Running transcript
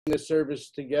the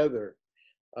service together.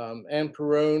 Ann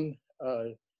Perone,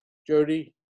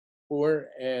 Jody Boer,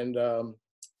 and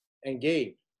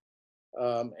Gabe.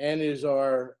 Ann is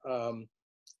our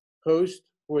host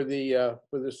for the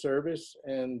service,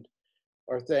 and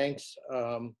our thanks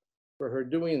for her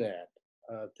doing that.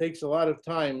 It takes a lot of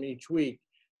time each week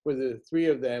for the three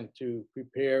of them to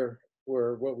prepare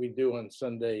for what we do on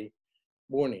Sunday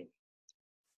morning.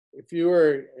 If you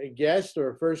are a guest or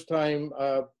a first-time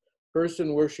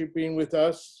person worshiping with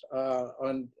us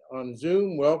on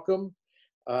Zoom, welcome.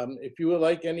 If you would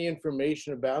like any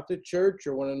information about the church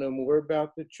or want to know more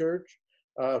about the church,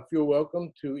 feel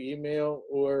welcome to email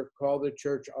or call the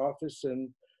church office, and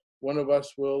one of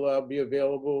us will be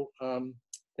available to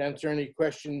answer any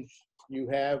questions you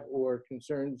have or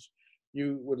concerns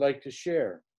you would like to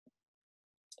share.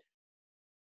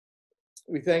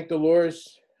 We thank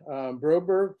Dolores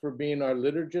Broberg for being our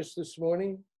liturgist this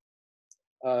morning.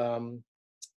 And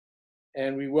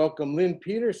we welcome Lynn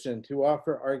Peterson to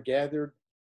offer our gathered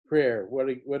prayer.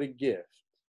 What a gift.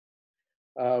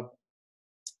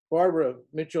 Barbara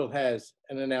Mitchell has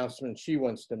an announcement she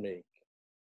wants to make.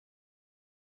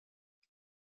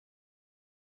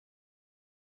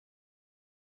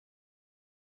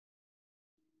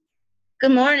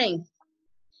 Good morning.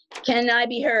 Can I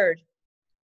be heard?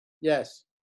 Yes.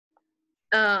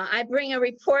 I bring a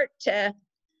report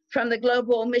from the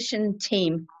Global Mission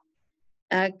Team.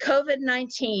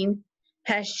 COVID-19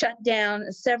 has shut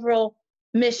down several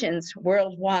missions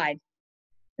worldwide.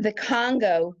 The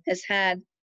Congo has had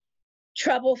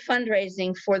trouble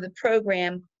fundraising for the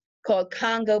program called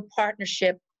Congo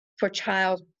Partnership for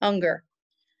Child Hunger.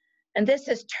 And this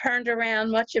has turned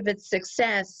around much of its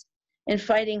success in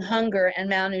fighting hunger and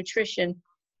malnutrition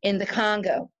in the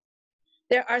Congo.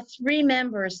 There are 3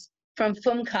 members from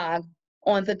FUMCOG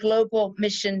on the Global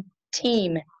Mission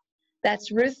Team.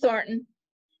 That's Ruth Thornton,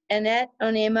 Annette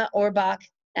Onema Orbach,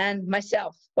 and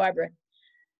myself, Barbara.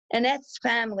 Annette's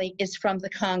family is from the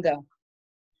Congo.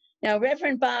 Now,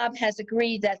 Reverend Bob has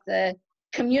agreed that the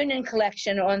communion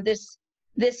collection on this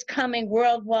coming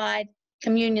worldwide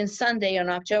Communion Sunday on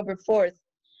October 4th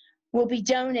will be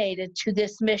donated to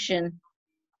this mission,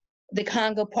 the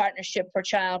Congo Partnership for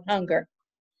Child Hunger.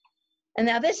 And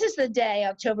now this is the day,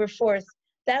 October 4th,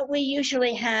 that we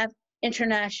usually have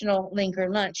International Linger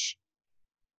Lunch.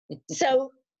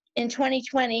 So in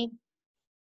 2020,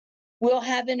 we'll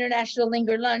have International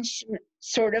Linger Lunch,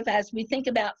 sort of, as we think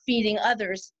about feeding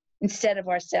others instead of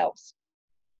ourselves.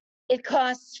 It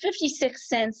costs 56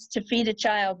 cents to feed a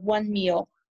child 1 meal.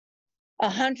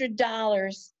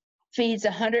 $100 feeds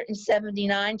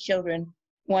 179 children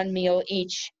 1 meal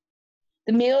each.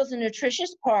 The meal is a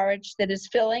nutritious porridge that is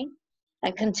filling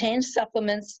and contains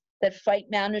supplements that fight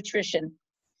malnutrition.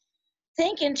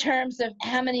 Think in terms of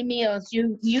how many meals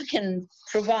you can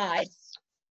provide.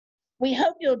 We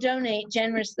hope you'll donate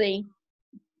generously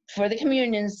for the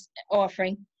communion's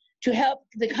offering to help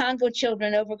the Congo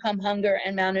children overcome hunger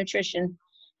and malnutrition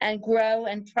and grow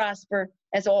and prosper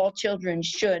as all children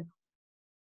should.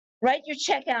 Write your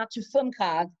check out to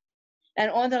FUMCOG, and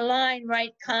on the line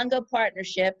write Congo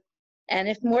Partnership, and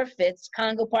if more fits,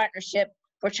 Congo Partnership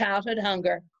for Childhood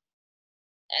Hunger.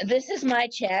 This is my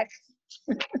check.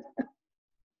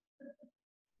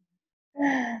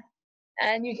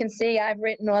 And you can see I've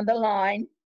written on the line.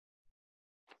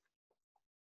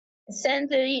 Send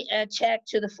the check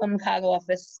to the FUMCOG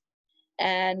office,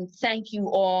 and thank you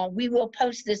all. We will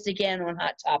post this again on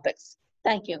Hot Topics.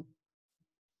 Thank you.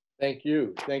 Thank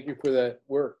you. Thank you for that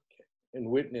work and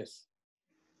witness.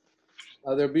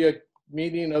 There'll be a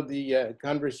meeting of the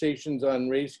Conversations on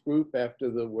Race group after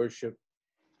the worship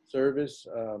service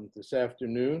this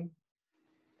afternoon.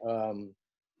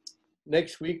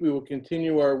 Next week, we will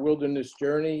continue our wilderness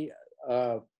journey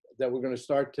that we're going to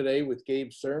start today with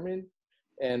Gabe's sermon,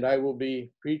 and I will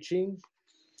be preaching.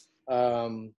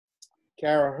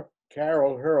 Carol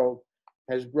Hurl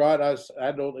has brought us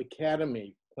Adult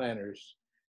Academy planners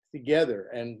together,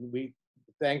 and we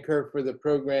thank her for the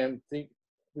program. We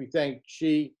thank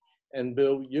she and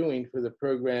Bill Ewing for the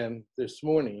program this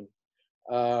morning.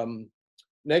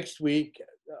 Next week,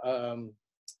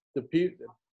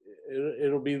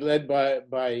 it'll be led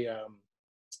by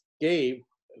Gabe,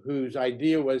 whose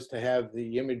idea was to have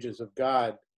the Images of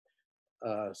God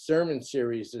sermon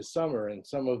series this summer, and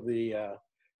some of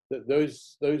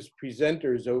those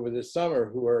presenters over the summer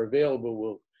who are available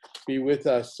will be with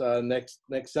us next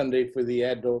Sunday for the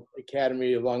Adult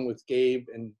Academy, along with Gabe,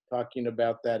 and talking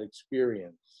about that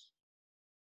experience.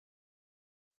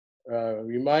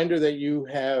 Reminder that you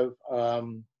have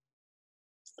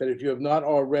that if you have not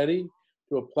already,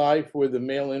 to apply for the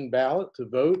mail-in ballot to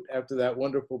vote after that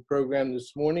wonderful program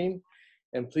this morning.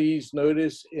 And please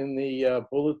notice in the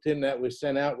bulletin that was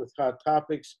sent out with hot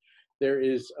topics, there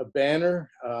is a banner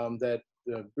that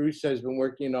Bruce has been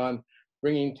working on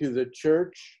bringing to the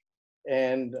church.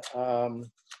 And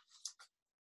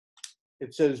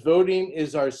it says, "Voting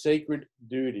is our sacred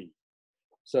duty."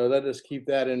 So let us keep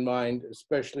that in mind,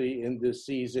 especially in this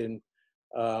season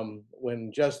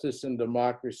when justice and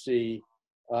democracy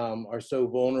are so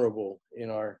vulnerable in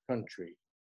our country.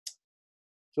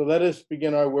 So let us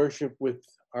begin our worship with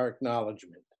our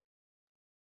acknowledgement.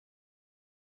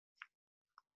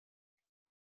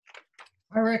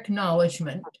 Our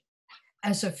acknowledgement.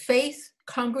 As a faith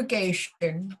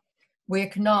congregation, we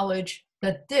acknowledge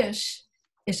that this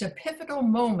is a pivotal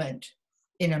moment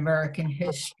in American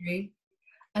history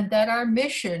and that our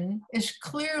mission is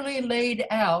clearly laid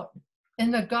out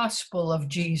in the gospel of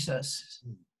Jesus.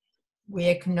 We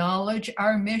acknowledge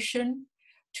our mission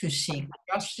to seek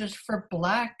justice for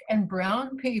Black and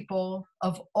brown people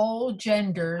of all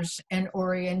genders and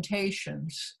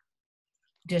orientations,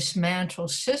 dismantle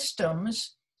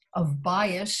systems of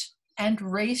bias and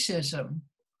racism,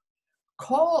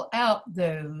 call out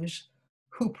those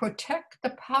who protect the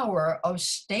power of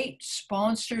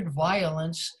state-sponsored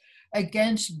violence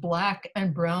against Black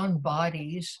and brown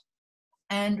bodies,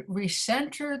 and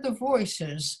recenter the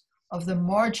voices of the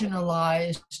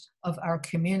marginalized of our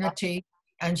community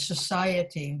and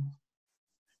society.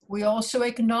 We also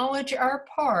acknowledge our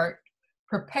part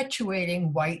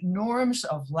perpetuating white norms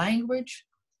of language,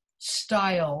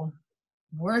 style,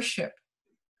 worship,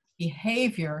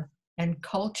 behavior, and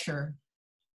culture.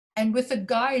 And with the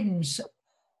guidance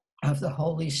of the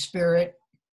Holy Spirit,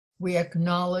 we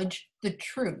acknowledge the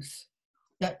truth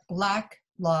that Black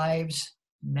lives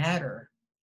matter.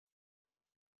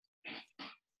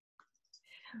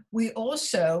 We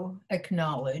also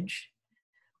acknowledge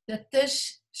that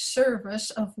this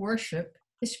service of worship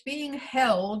is being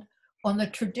held on the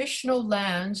traditional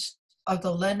lands of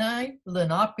the Lenni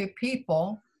Lenape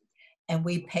people, and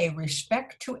we pay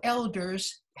respect to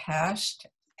elders past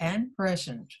and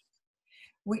present.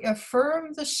 We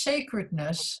affirm the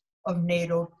sacredness of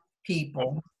Native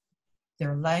people,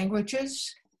 their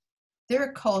languages,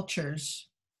 their cultures,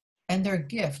 and their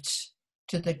gifts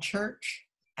to the church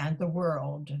and the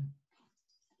world.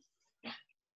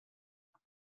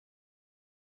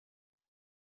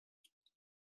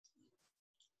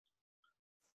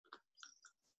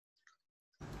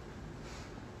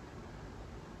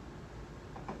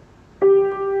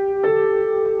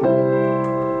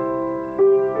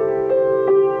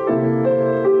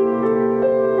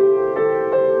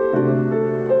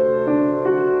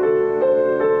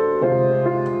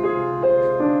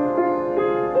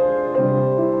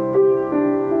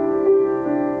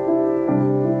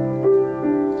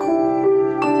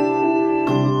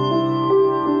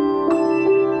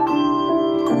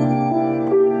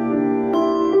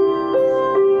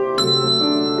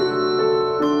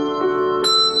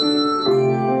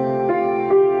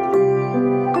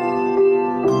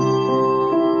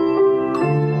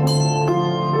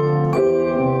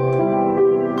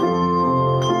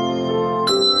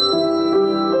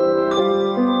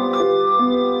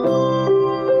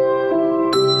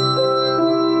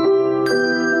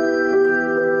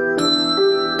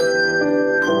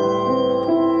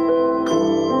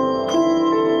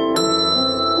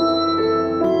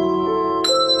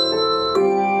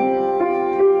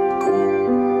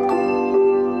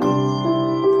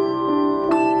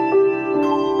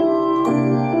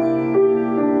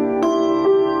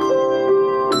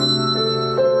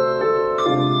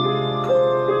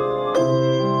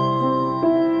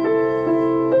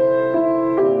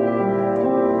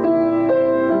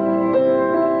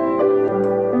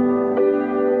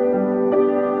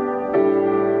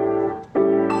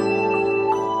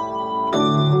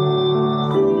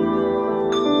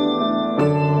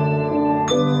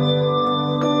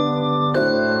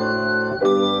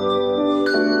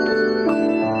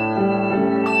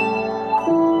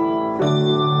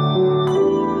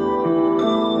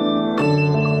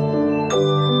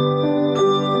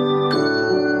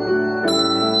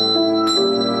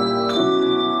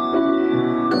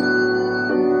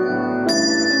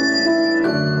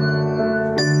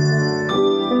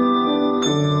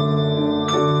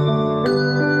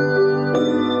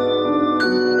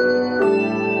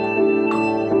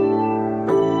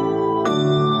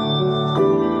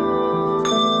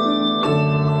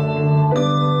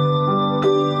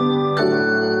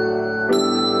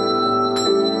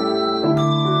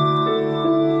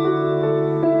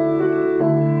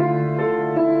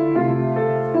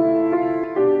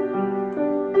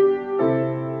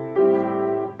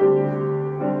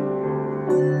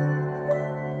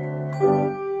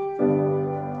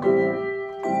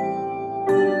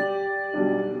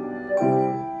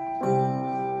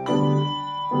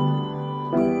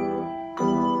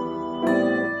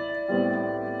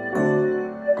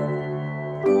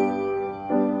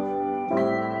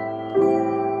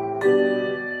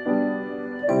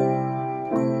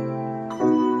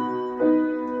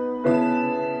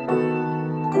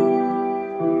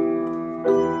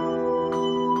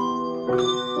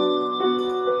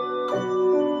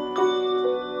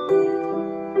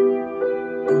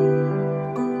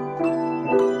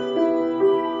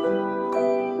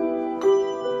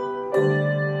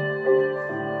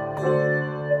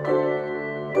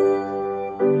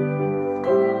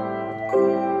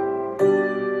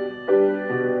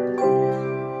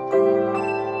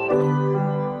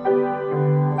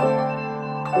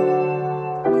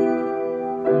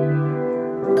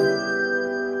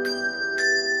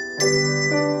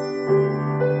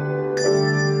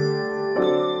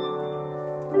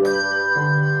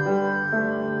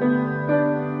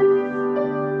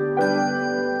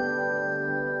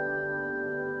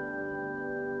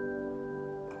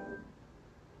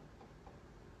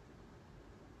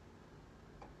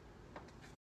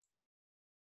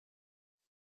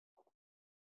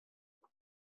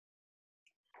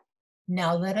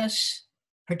 Now let us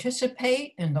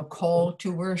participate in the call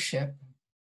to worship.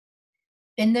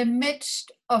 In the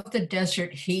midst of the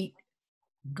desert heat,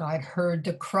 God heard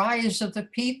the cries of the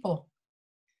people.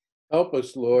 Help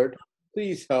us, Lord.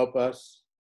 Please help us.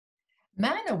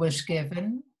 Manna was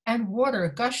given, and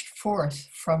water gushed forth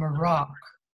from a rock.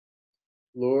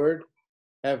 Lord,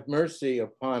 have mercy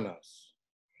upon us.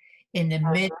 In the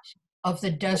midst of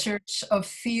the deserts of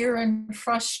fear and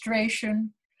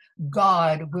frustration,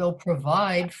 God will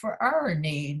provide for our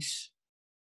needs.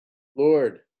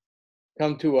 Lord,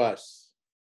 come to us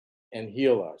and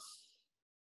heal us.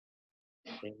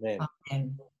 Amen.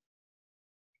 Amen.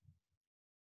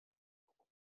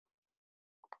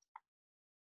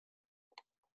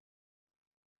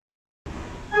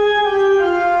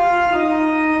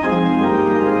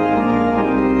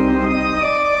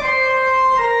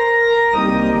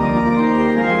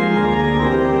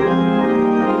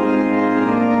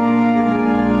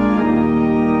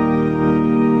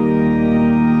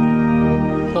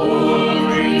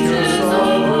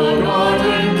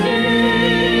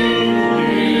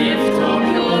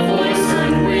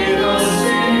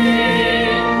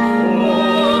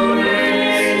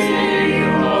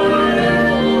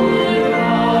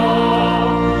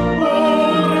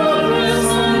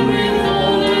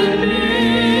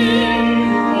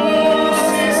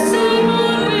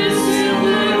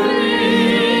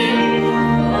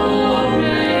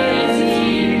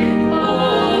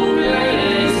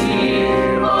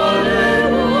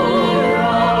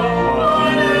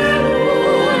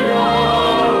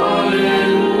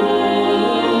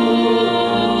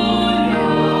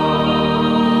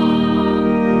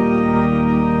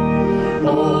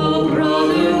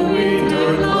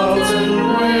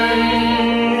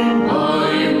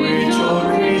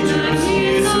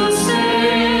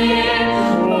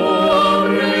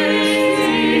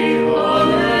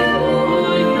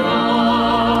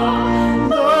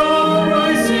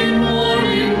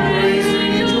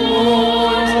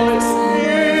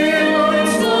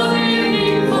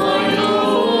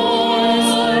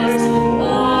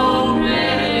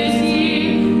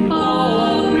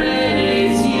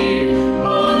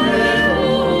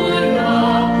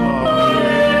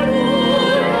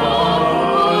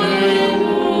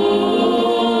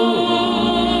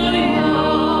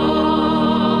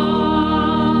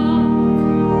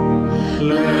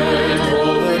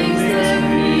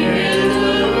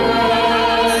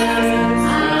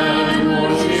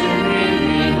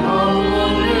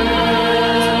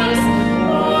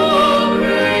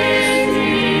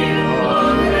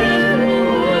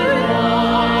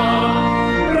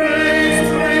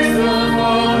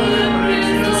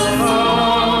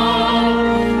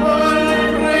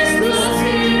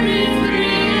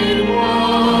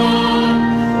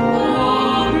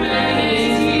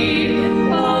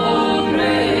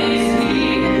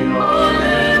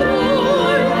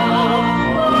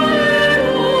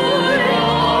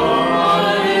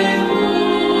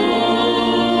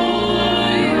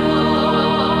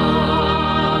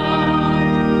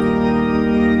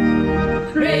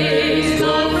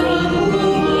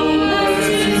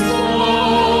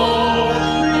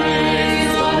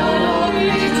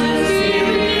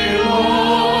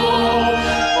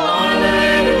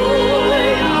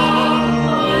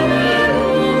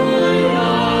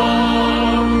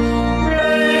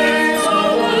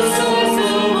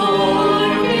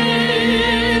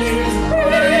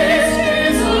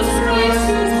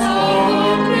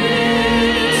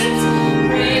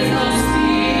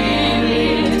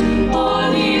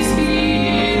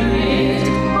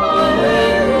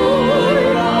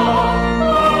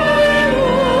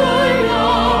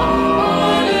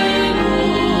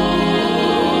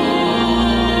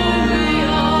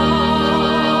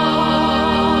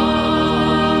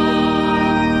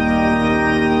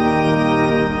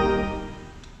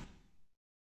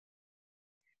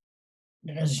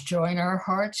 Let us join our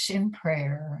hearts in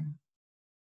prayer.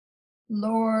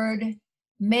 Lord,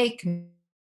 make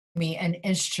me an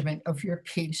instrument of your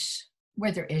peace.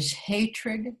 Where there is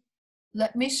hatred,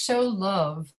 let me sow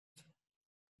love.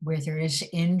 Where there is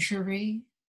injury,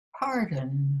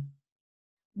 pardon.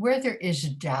 Where there is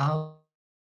doubt,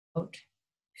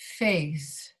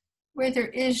 faith. Where there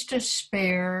is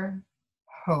despair,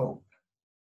 hope.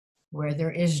 Where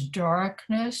there is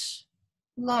darkness,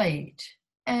 light.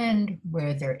 And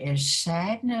where there is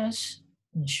sadness,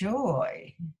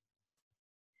 joy.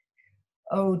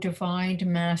 O divine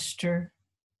Master,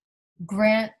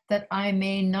 grant that I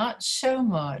may not so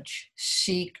much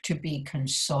seek to be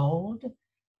consoled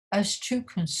as to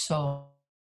console,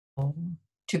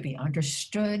 to be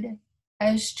understood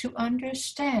as to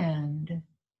understand,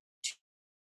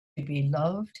 to be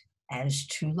loved as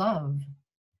to love.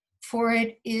 For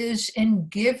it is in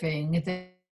giving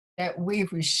that we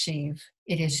receive,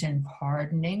 it is in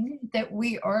pardoning that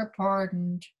we are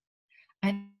pardoned,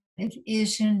 and it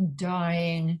is in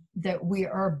dying that we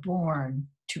are born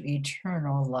to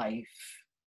eternal life.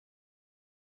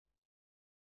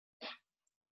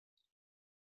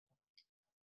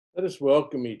 Let us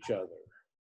welcome each other.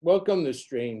 Welcome the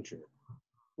stranger.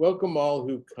 Welcome all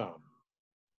who come.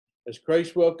 As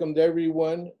Christ welcomed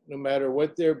everyone, no matter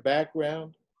what their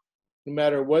background, no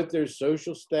matter what their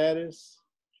social status,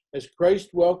 as Christ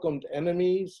welcomed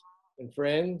enemies and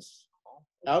friends,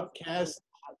 outcasts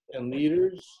and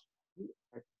leaders,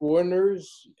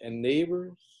 foreigners and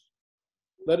neighbors,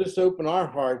 let us open our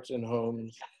hearts and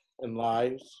homes and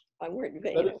lives.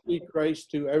 Let us be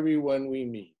Christ to everyone we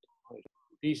meet.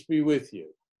 Peace be with you.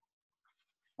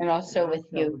 And also with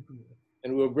you.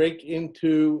 And we'll break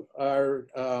into our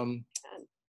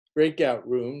breakout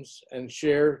rooms and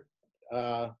share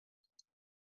our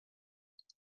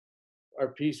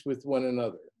peace with one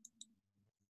another.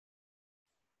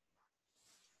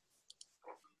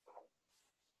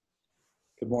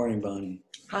 Good morning, Bonnie.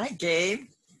 Hi, Gabe.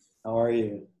 How are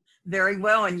you? Very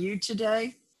well. And you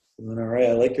today? Doing all right.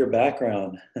 I like your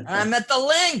background. I'm at the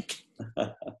link.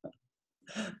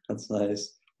 That's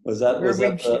nice. Was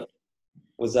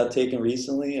that taken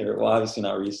recently, or well, obviously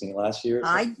not recently, last year?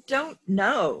 I don't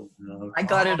know. No. I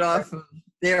got it off of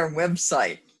their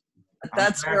website. But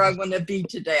that's where I want to be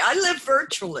today. I live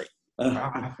virtually, so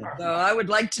I would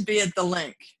like to be at the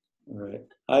link. All right.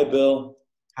 Hi, Bill.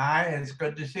 Hi, it's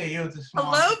good to see you this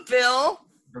morning. Hello, Bill.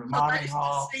 Good So morning, nice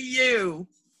all. to see you.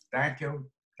 Thank you.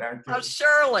 Thank you. How's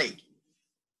Shirley?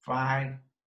 Fine.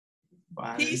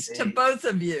 Fine Peace to indeed. both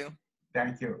of you.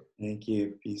 Thank you. Thank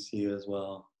you. Peace to you as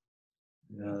well.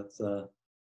 Yeah, it's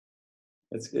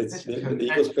This is the an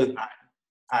Eagles excellent play.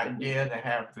 idea to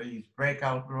have these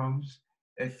breakout rooms.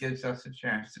 It gives us a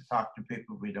chance to talk to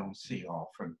people we don't see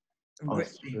often. Or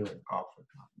see often.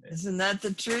 Isn't that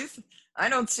the truth? I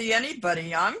don't see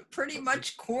anybody. I'm pretty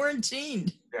much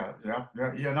quarantined. Yeah,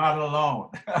 you're not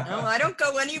alone. No, I don't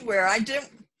go anywhere. I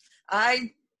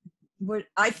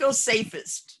feel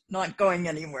safest not going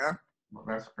anywhere. Well,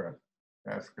 that's good.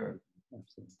 That's good.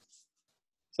 Absolutely.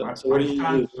 My So what do you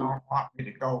sons do? don't want me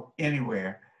to go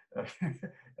anywhere.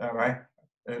 All right.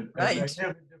 And Right. they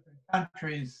live in different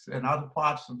countries and other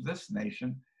parts of this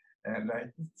nation, and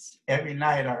every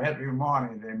night or every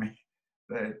morning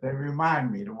they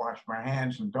remind me to wash my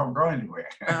hands and don't go anywhere.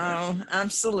 Oh,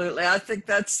 absolutely. I think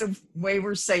that's the way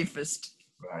we're safest.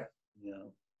 Right. Yeah.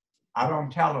 I don't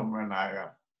tell them when I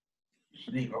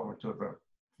sneak over to the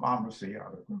pharmacy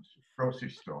or the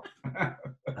grocery store.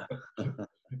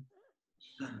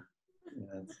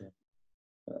 Yeah,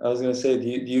 I was gonna say, do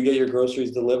you get your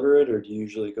groceries delivered, or do you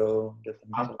usually go get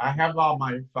them? I have all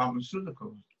my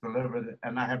pharmaceuticals delivered,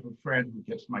 and I have a friend who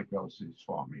gets my groceries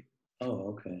for me. Oh,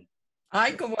 okay.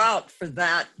 I go out for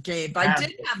that, Gabe. I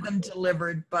did have them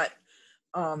delivered, but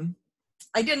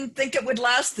I didn't think it would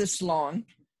last this long.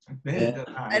 Yeah.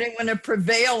 I didn't want to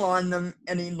prevail on them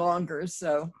any longer.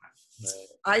 So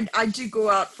Right. I do go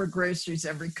out for groceries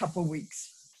every couple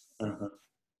weeks. Uh-huh.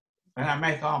 And I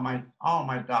make all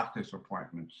my doctor's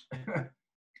appointments.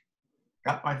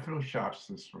 Got my flu shots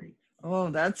this week. Oh,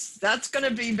 that's going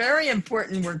to be very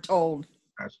important, we're told.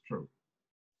 That's true.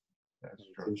 That's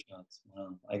true. Flu shots.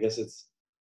 Wow. I guess it's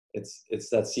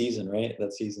that season, right?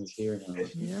 That season's here now.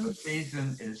 Yeah. The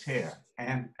season is here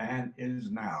and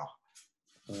is now.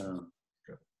 Wow.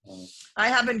 Wow. I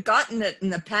haven't gotten it in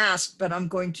the past, but I'm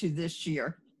going to this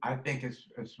year. I think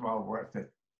it's well worth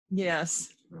it.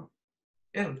 Yes.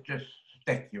 It'll just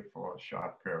stick you for a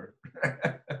short period.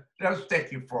 It'll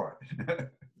stick you for it.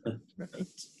 Right.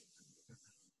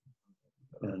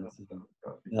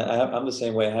 Yeah, I'm the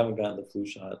same way. I haven't gotten the flu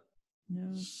shot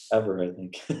No. ever, I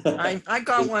think. I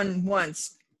got one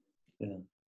once. Yeah.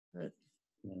 But-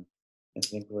 Yeah. I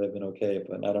think I've been okay,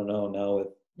 but I don't know now with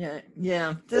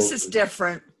Yeah. This is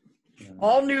different. yeah.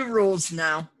 All new rules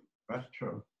now. That's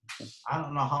true. I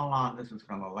don't know how long this is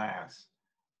going to last,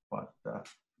 but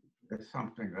it's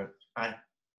something that I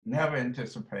never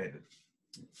anticipated.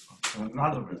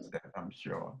 None of us did, I'm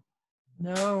sure.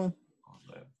 No.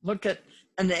 Look at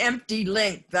an empty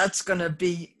link. That's going to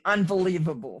be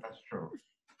unbelievable. That's true.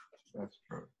 That's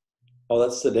true. Oh,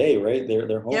 that's today, right?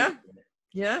 They're home. Yeah.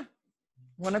 Yeah.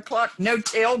 1 o'clock. No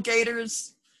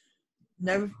tailgaters.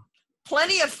 No.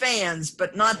 Plenty of fans,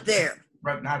 but not there.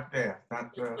 But not there.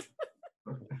 Not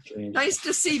Strange. Nice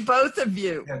to see both of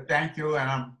you. yeah, thank you, and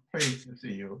I'm pleased to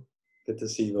see you. Good to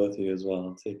see both of you as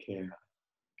well. Take care.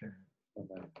 Okay.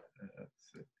 Bye-bye.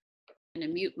 That's it. I'm going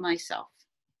to mute myself.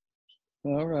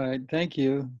 All right, thank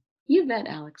you. You bet,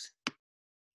 Alex.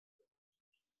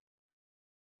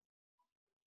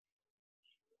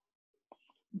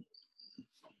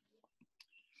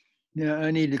 Yeah,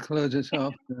 I need to close this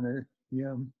off.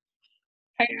 Yeah,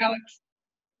 Hey, Alex.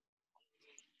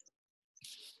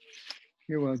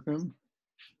 you're welcome.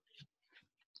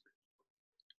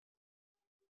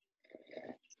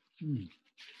 Hmm.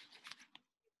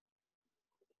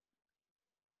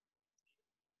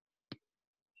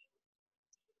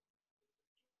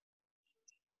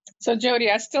 So Jody,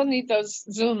 I still need those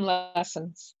Zoom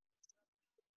lessons.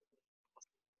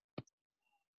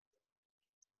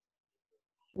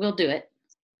 We'll do it.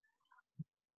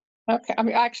 Okay, I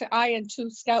mean, actually, I and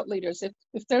two scout leaders,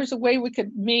 if there's a way we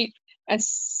could meet and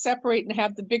separate and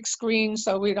have the big screen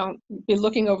so we don't be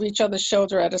looking over each other's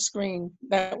shoulder at a screen,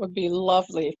 that would be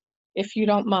lovely, if you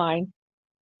don't mind.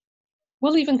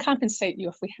 We'll even compensate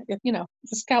you if you know,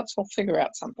 the scouts will figure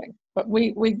out something, but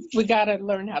we got to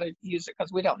learn how to use it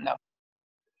because we don't know.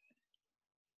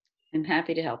 I'm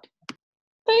happy to help.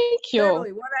 Thank you.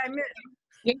 Shirley, what I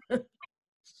missed.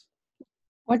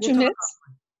 What you We'll talk missed?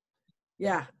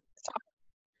 Yeah.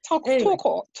 Talk. Anyway.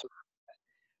 That's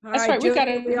All right. We Jody, got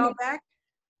to. we all back?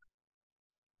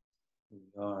 We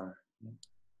are.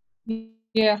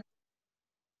 Yeah.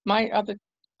 My other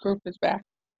group is back.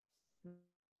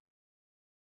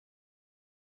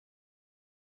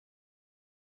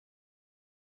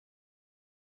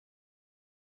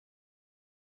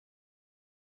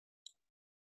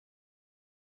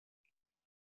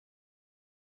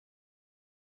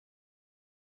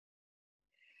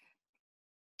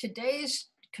 Today's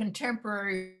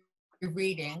contemporary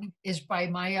reading is by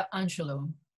Maya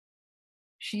Angelou.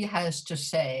 She has to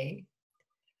say,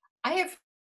 I have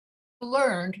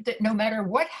learned that no matter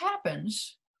what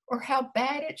happens or how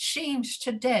bad it seems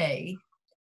today,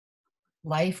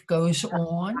 life goes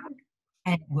on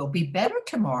and will be better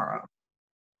tomorrow.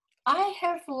 I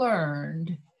have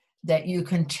learned that you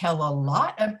can tell a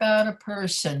lot about a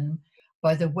person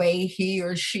by the way he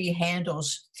or she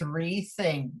handles three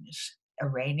things: a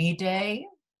rainy day,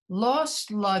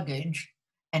 lost luggage,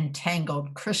 and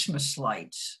tangled Christmas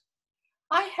lights.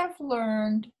 I have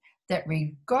learned that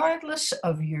regardless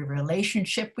of your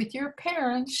relationship with your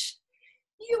parents,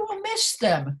 you will miss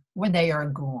them when they are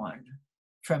gone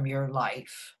from your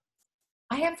life.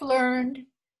 I have learned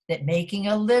that making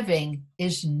a living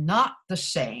is not the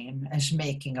same as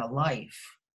making a life.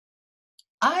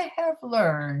 I have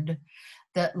learned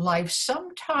that life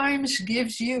sometimes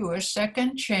gives you a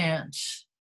second chance.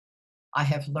 I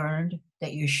have learned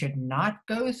that you should not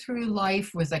go through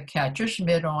life with a catcher's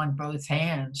mitt on both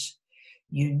hands.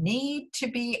 You need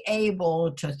to be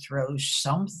able to throw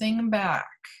something back.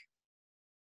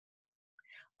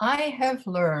 I have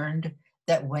learned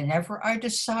that whenever I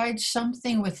decide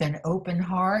something with an open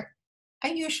heart, I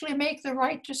usually make the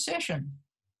right decision.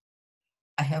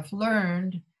 I have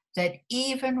learned that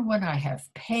even when I have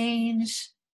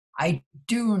pains, I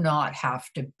do not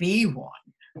have to be one.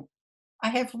 I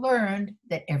have learned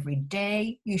that every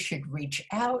day you should reach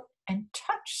out and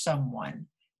touch someone.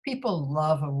 People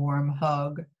love a warm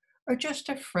hug or just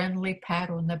a friendly pat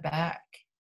on the back.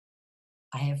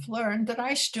 I have learned that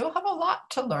I still have a lot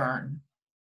to learn.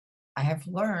 I have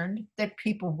learned that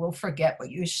people will forget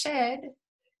what you said.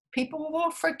 People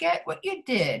will forget what you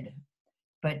did,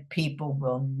 but people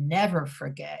will never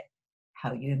forget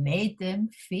how you made them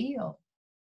feel.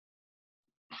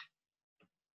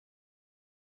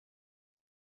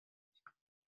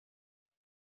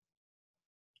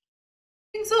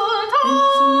 Exultate,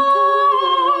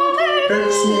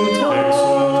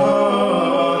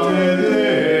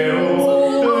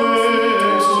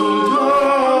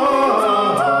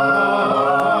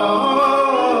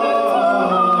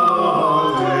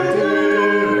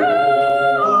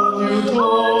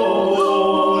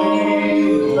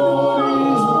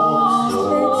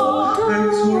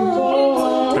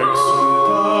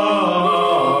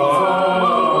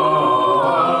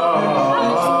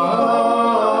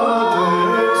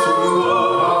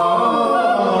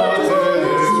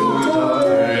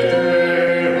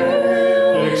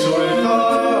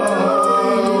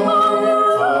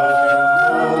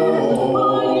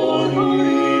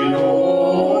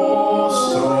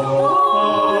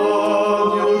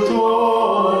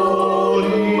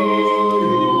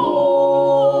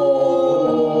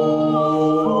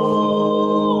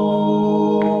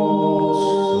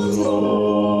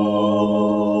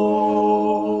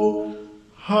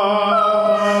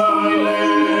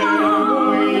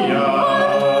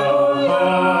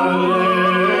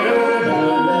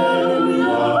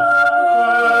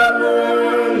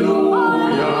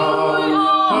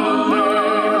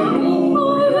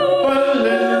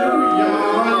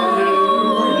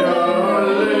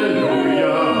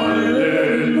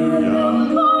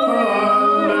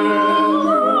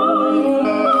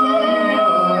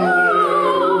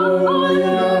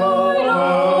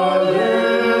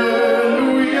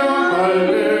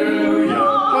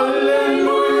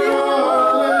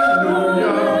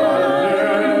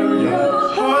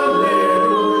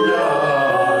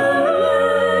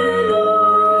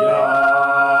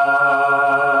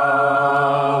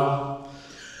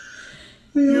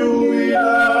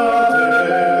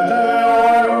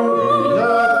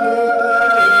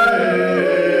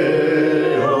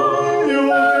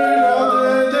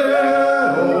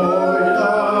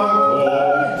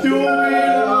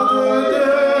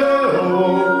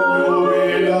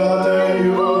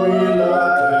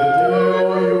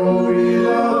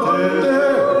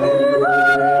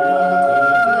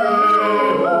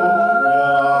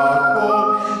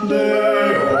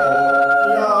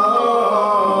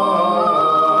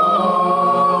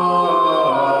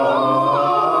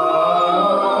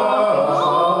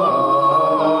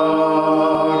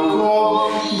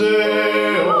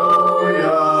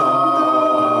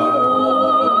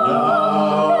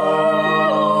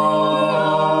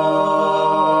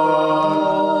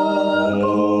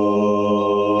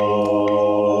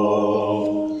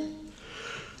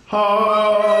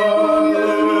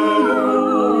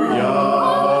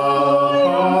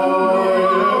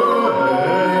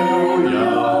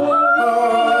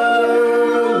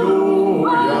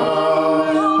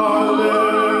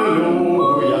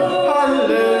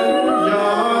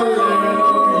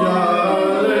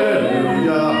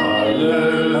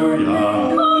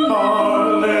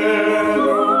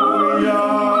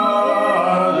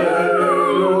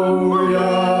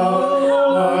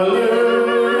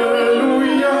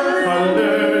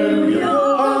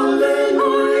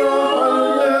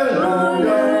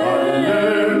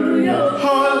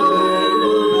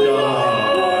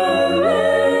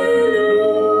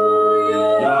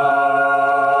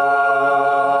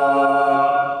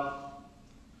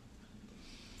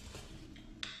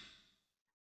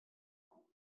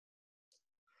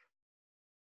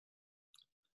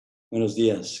 Buenos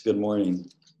dias. Good morning.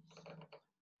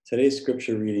 Today's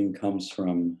scripture reading comes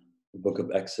from the book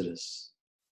of Exodus,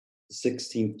 the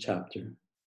 16th chapter.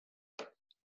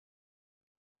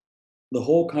 The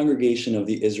whole congregation of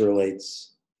the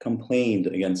Israelites complained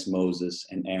against Moses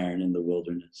and Aaron in the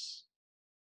wilderness.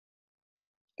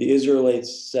 The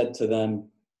Israelites said to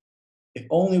them, "If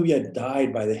only we had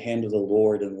died by the hand of the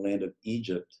Lord in the land of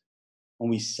Egypt, when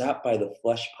we sat by the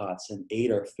flesh pots and ate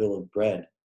our fill of bread.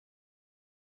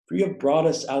 For you have brought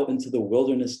us out into the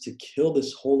wilderness to kill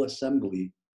this whole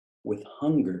assembly with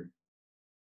hunger."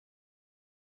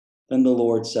 Then the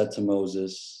Lord said to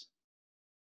Moses,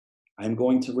 "I am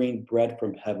going to rain bread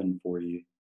from heaven for you.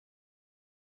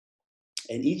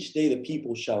 And each day the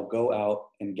people shall go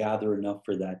out and gather enough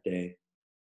for that day.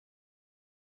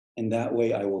 And that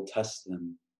way I will test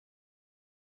them,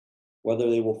 whether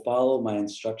they will follow my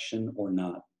instruction or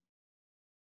not.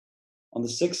 On the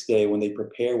 6th day, when they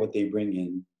prepare what they bring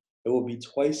in, it will be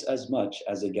twice as much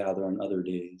as they gather on other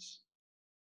days."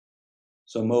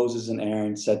 So Moses and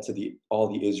Aaron said to all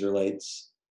the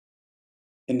Israelites,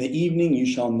 "In the evening you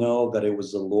shall know that it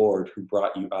was the Lord who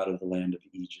brought you out of the land of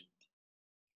Egypt.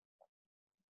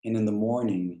 And in the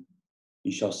morning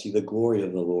you shall see the glory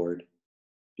of the Lord,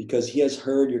 because he has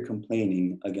heard your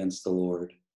complaining against the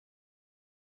Lord.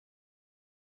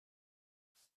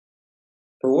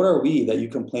 For what are we that you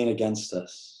complain against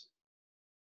us?"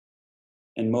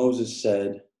 And Moses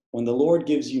said, "When the Lord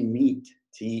gives you meat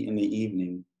to eat in the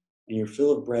evening, and your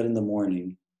fill of bread in the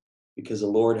morning, because the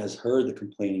Lord has heard the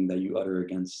complaining that you utter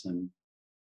against him,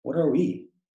 what are we?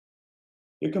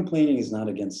 Your complaining is not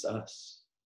against us,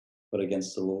 but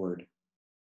against the Lord."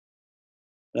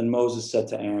 Then Moses said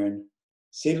to Aaron,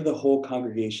 "Say to the whole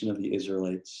congregation of the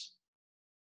Israelites,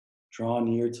 'Draw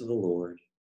near to the Lord,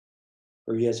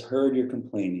 for he has heard your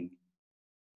complaining.'"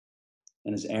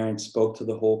 And as Aaron spoke to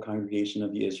the whole congregation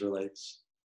of the Israelites,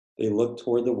 they looked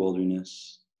toward the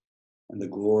wilderness, and the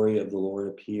glory of the Lord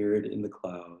appeared in the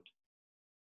cloud.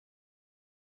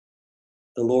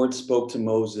 The Lord spoke to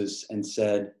Moses and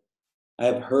said, "I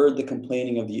have heard the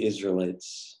complaining of the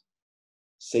Israelites.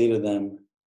 Say to them,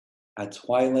 'At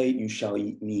twilight you shall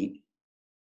eat meat,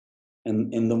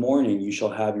 and in the morning you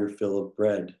shall have your fill of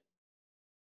bread.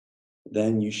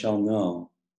 Then you shall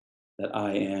know that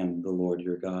I am the Lord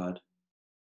your God.'"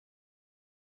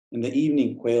 In the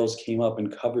evening, quails came up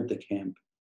and covered the camp.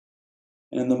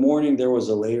 And in the morning, there was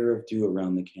a layer of dew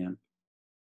around the camp.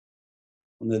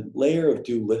 When the layer of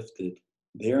dew lifted,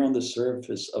 there on the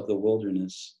surface of the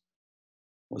wilderness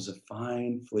was a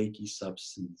fine, flaky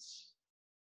substance,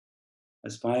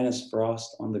 as fine as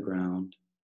frost on the ground.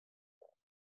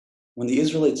 When the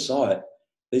Israelites saw it,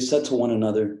 they said to one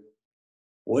another,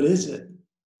 "What is it?"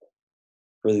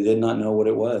 For they did not know what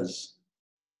it was.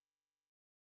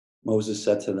 Moses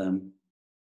said to them,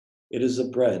 "It is the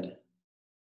bread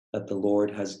that the Lord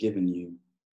has given you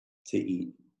to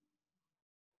eat."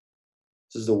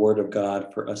 This is the word of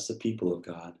God for us, the people of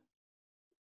God.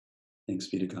 Thanks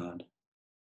be to God.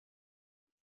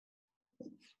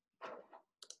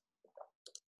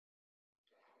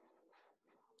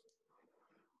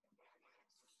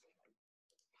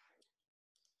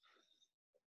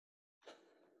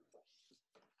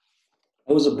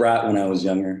 I was a brat when I was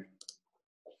younger,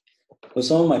 but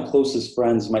some of my closest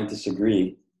friends might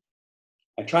disagree.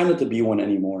 I try not to be one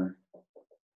anymore.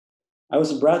 I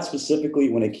was a brat specifically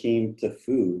when it came to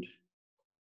food.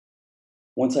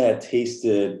 Once I had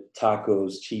tasted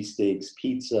tacos, cheesesteaks,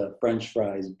 pizza, French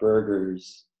fries,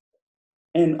 burgers,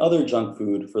 and other junk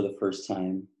food for the first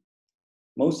time,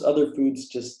 most other foods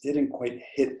just didn't quite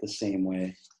hit the same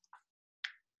way.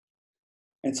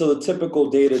 And so the typical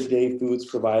day-to-day foods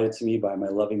provided to me by my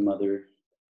loving mother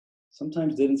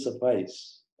sometimes didn't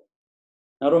suffice.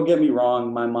 Now, don't get me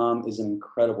wrong, my mom is an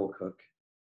incredible cook,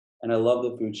 and I love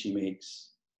the food she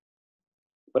makes.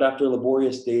 But after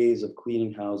laborious days of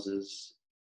cleaning houses,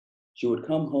 she would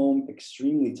come home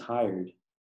extremely tired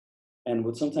and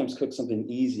would sometimes cook something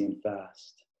easy and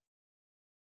fast.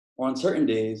 Or on certain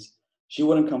days, she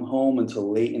wouldn't come home until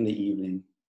late in the evening.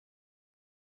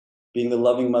 Being the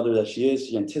loving mother that she is,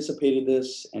 she anticipated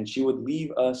this, and she would leave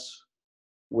us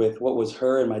with what was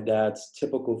her and my dad's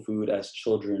typical food as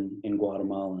children in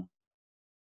Guatemala: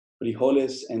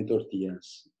 frijoles and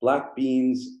tortillas, black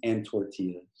beans and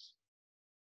tortillas.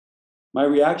 My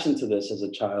reaction to this as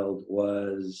a child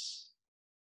was,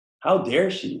 how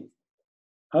dare she?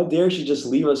 How dare she just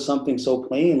leave us something so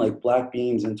plain like black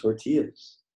beans and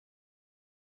tortillas?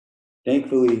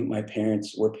 Thankfully, my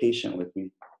parents were patient with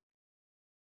me.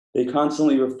 They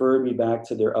constantly referred me back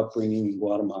to their upbringing in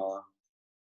Guatemala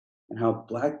and how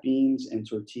black beans and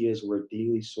tortillas were a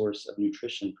daily source of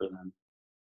nutrition for them.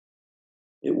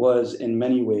 It was, in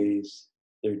many ways,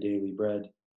 their daily bread.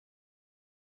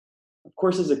 Of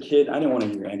course, as a kid, I didn't want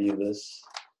to hear any of this.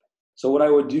 So what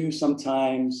I would do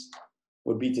sometimes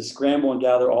would be to scramble and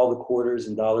gather all the quarters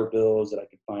and dollar bills that I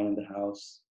could find in the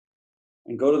house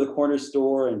and go to the corner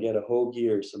store and get a hoagie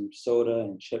or some soda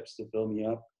and chips to fill me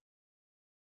up.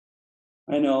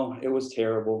 I know, it was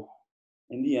terrible.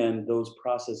 In the end, those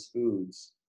processed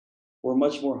foods were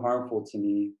much more harmful to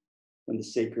me than the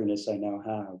sacredness I now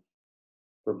have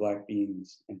for black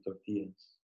beans and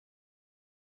tortillas.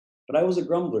 But I was a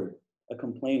grumbler, a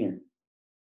complainer.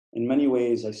 In many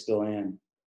ways, I still am.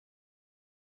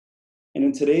 And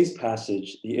in today's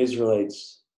passage, the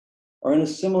Israelites are in a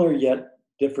similar yet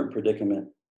different predicament.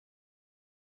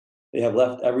 They have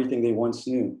left everything they once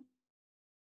knew.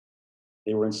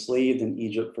 They were enslaved in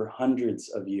Egypt for hundreds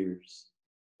of years,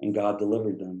 and God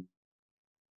delivered them.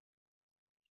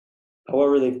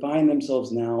 However, they find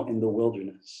themselves now in the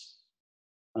wilderness,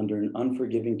 under an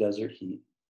unforgiving desert heat,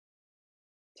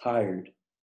 tired,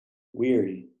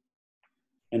 weary,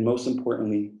 and most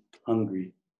importantly,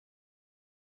 hungry.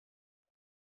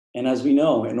 And as we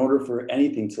know, in order for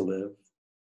anything to live,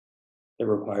 it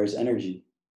requires energy.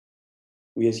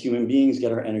 We as human beings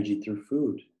get our energy through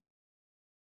food.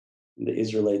 And the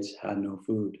Israelites had no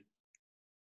food.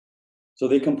 So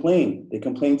they complain. They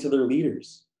complain to their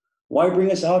leaders. Why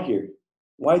bring us out here?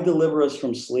 Why deliver us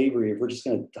from slavery if we're just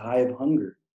going to die of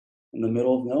hunger in the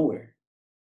middle of nowhere?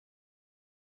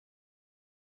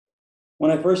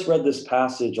 When I first read this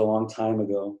passage a long time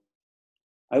ago,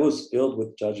 I was filled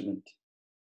with judgment.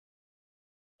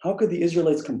 How could the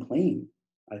Israelites complain?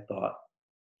 I thought.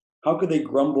 How could they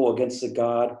grumble against the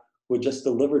God who had just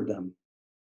delivered them?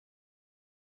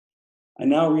 I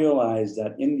now realize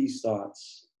that in these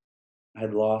thoughts, I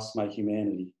had lost my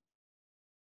humanity.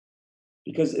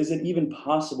 Because is it even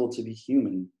possible to be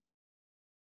human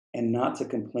and not to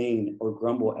complain or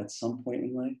grumble at some point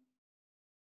in life?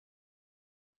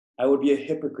 I would be a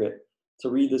hypocrite to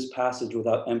read this passage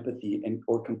without empathy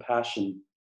or compassion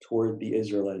toward the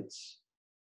Israelites.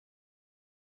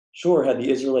 Sure, had the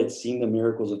Israelites seen the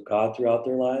miracles of God throughout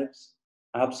their lives?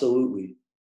 Absolutely.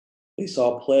 They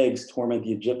saw plagues torment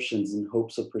the Egyptians in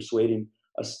hopes of persuading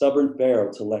a stubborn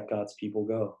Pharaoh to let God's people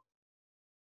go.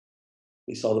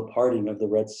 They saw the parting of the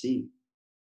Red Sea.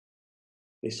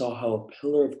 They saw how a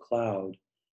pillar of cloud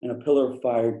and a pillar of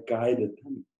fire guided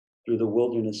them through the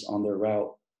wilderness on their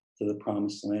route to the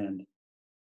promised land.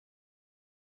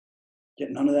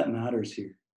 Yet none of that matters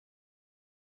here.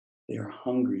 They are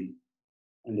hungry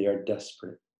and they are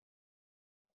desperate.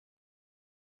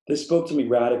 This spoke to me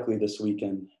radically this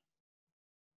weekend.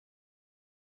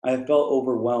 I have felt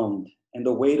overwhelmed, and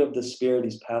the weight of despair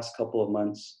these past couple of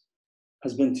months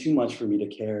has been too much for me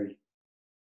to carry.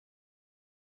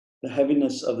 The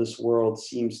heaviness of this world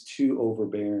seems too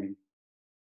overbearing.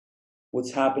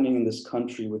 What's happening in this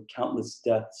country with countless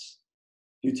deaths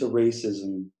due to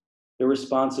racism,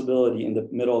 irresponsibility in the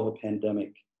middle of a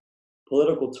pandemic,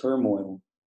 political turmoil,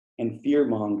 and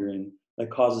fear-mongering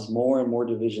that causes more and more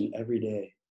division every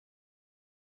day.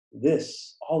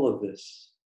 All of this,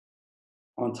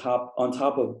 on top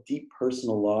of deep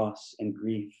personal loss and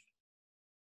grief,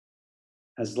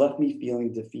 has left me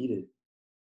feeling defeated.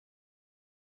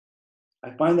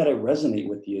 I find that I resonate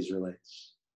with the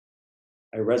Israelites.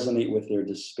 I resonate with their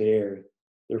despair,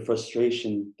 their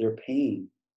frustration, their pain.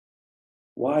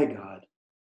 Why, God?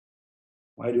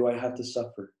 Why do I have to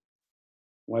suffer?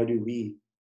 Why do we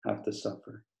have to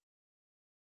suffer?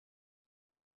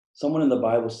 Someone in the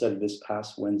Bible study this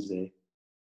past Wednesday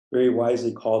very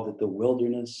wisely called it the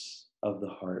wilderness of the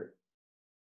heart.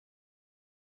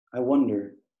 I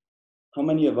wonder how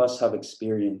many of us have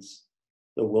experienced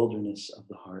the wilderness of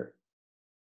the heart,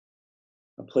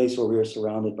 a place where we are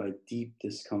surrounded by deep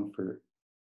discomfort,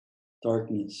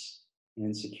 darkness, and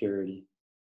insecurity.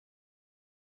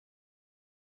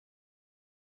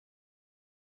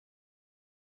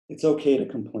 It's okay to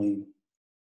complain.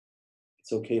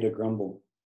 It's okay to grumble.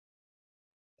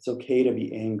 It's okay to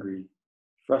be angry,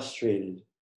 frustrated,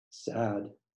 sad.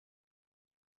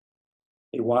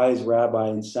 A wise rabbi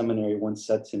in seminary once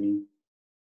said to me,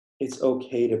 "It's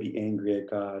okay to be angry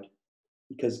at God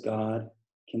because God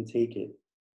can take it.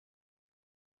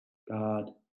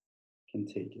 God can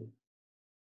take it."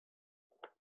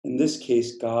 In this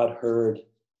case, God heard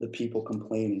the people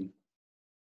complaining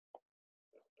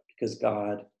because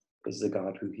God is the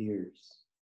God who hears.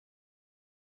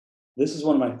 This is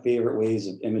one of my favorite ways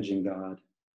of imaging God,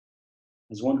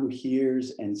 as one who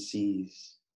hears and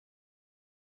sees.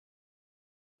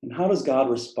 And how does God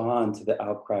respond to the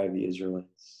outcry of the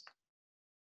Israelites?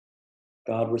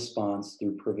 God responds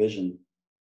through provision.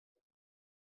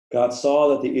 God saw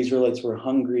that the Israelites were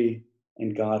hungry,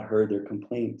 and God heard their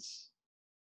complaints,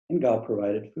 and God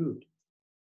provided food.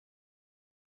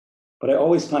 But I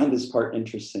always find this part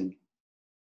interesting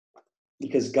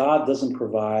because God doesn't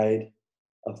provide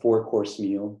a 4-course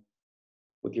meal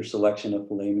with your selection of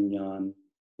filet mignon,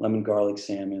 lemon garlic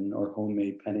salmon, or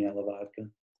homemade penne alla vodka.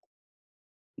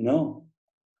 No.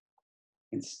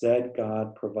 Instead,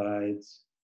 God provides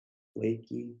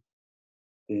flaky,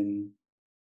 thin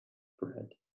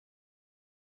bread.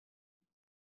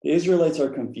 The Israelites are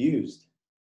confused.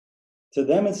 To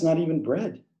them, it's not even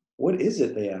bread. What is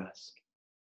it, they ask?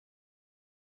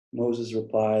 Moses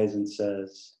replies and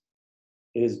says,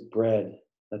 "It is bread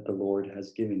that the Lord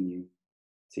has given you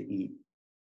to eat."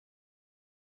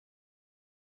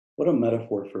 What a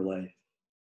metaphor for life.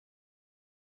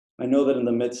 I know that in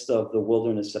the midst of the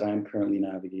wilderness that I am currently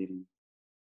navigating,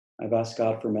 I've asked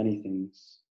God for many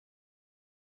things.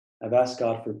 I've asked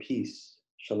God for peace,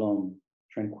 shalom,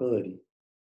 tranquility.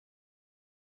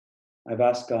 I've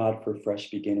asked God for fresh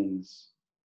beginnings,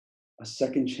 a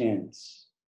second chance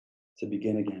to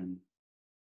begin again.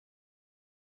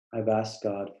 I've asked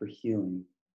God for healing.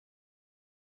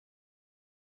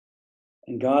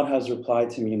 And God has replied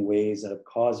to me in ways that have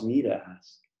caused me to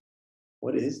ask,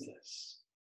 what is this?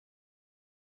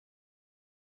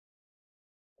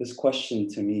 This question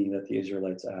to me that the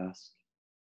Israelites ask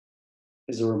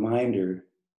is a reminder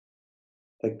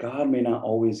that God may not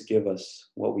always give us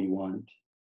what we want,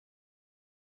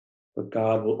 but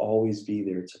God will always be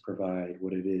there to provide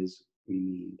what it is we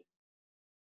need.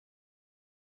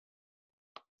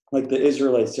 Like the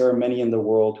Israelites, there are many in the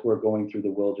world who are going through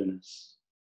the wilderness.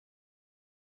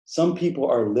 Some people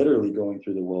are literally going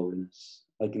through the wilderness,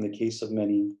 like in the case of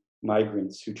many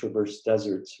migrants who traverse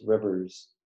deserts, rivers,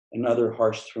 and other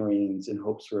harsh terrains in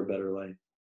hopes for a better life.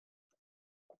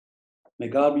 May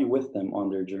God be with them on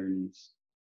their journeys,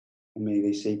 and may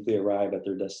they safely arrive at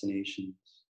their destinations.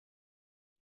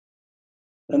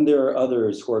 Then there are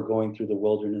others who are going through the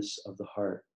wilderness of the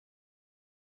heart.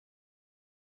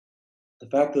 The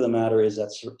fact of the matter is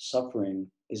that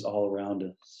suffering is all around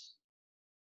us.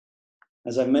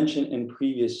 As I mentioned in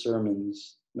previous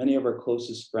sermons, many of our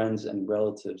closest friends and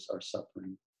relatives are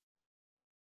suffering,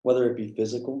 whether it be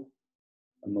physical,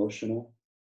 emotional,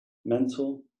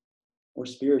 mental, or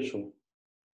spiritual.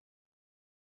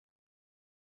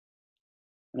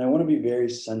 And I want to be very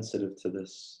sensitive to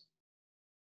this.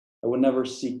 I would never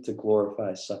seek to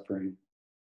glorify suffering.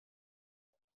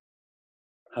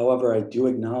 However, I do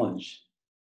acknowledge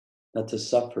that to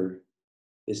suffer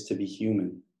is to be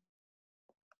human.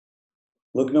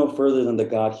 Look no further than the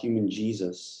God-human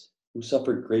Jesus, who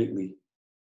suffered greatly.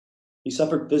 He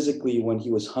suffered physically when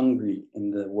he was hungry in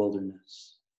the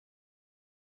wilderness.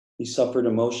 He suffered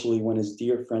emotionally when his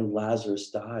dear friend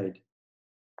Lazarus died.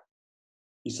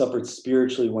 He suffered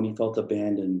spiritually when he felt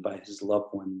abandoned by his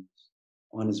loved ones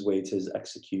on his way to his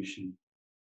execution.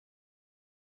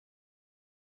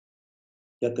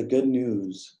 Yet the good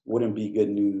news wouldn't be good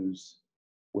news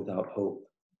without hope.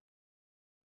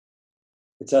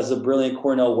 It's as the brilliant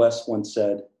Cornel West once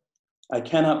said, "I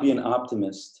cannot be an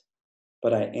optimist,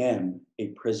 but I am a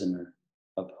prisoner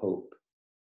of hope."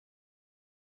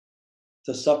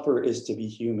 To suffer is to be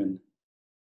human,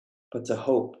 but to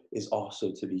hope is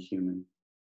also to be human.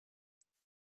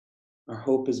 Our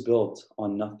hope is built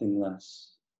on nothing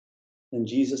less than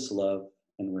Jesus' love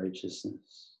and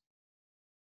righteousness.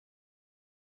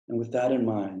 And with that in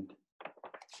mind,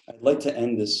 I'd like to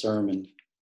end this sermon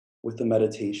with a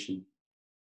meditation.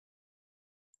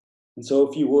 And so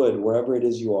if you would, wherever it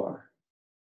is you are,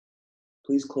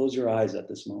 please close your eyes at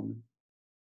this moment.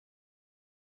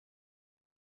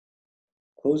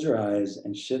 Close your eyes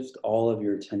and shift all of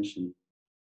your attention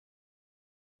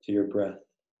to your breath.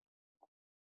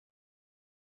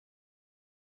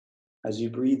 As you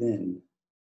breathe in,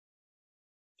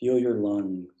 feel your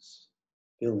lungs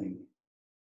filling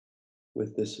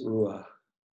with this ruach,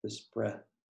 this breath,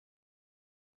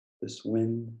 this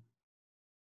wind,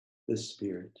 this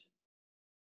spirit.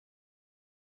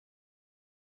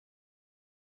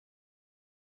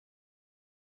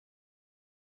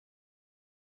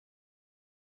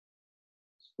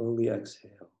 Slowly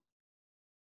exhale.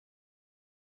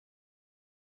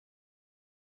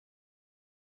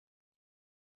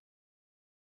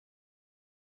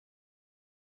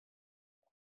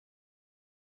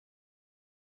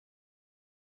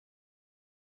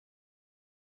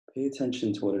 Pay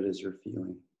attention to what it is you're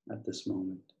feeling at this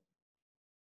moment.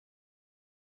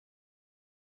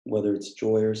 Whether it's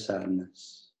joy or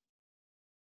sadness,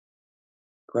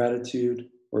 gratitude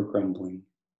or grumbling.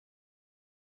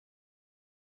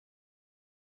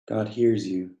 God hears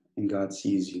you and God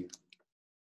sees you.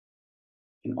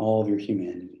 in all of your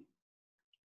humanity.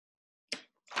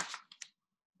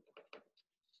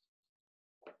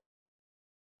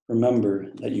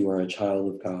 Remember that you are a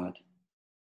child of God,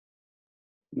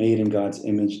 made in God's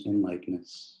image and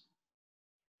likeness.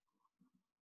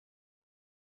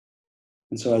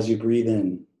 And so as you breathe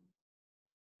in,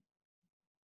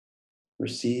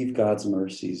 receive God's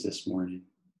mercies this morning.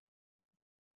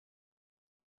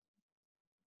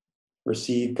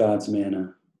 Receive God's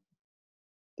manna,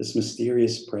 this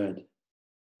mysterious bread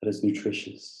that is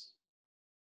nutritious.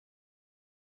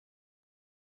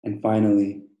 And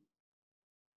finally,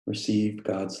 receive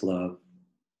God's love.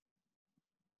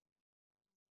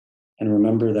 And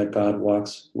remember that God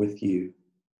walks with you.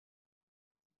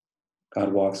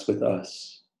 God walks with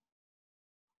us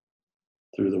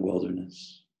through the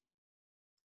wilderness.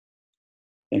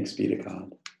 Thanks be to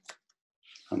God.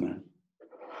 Amen.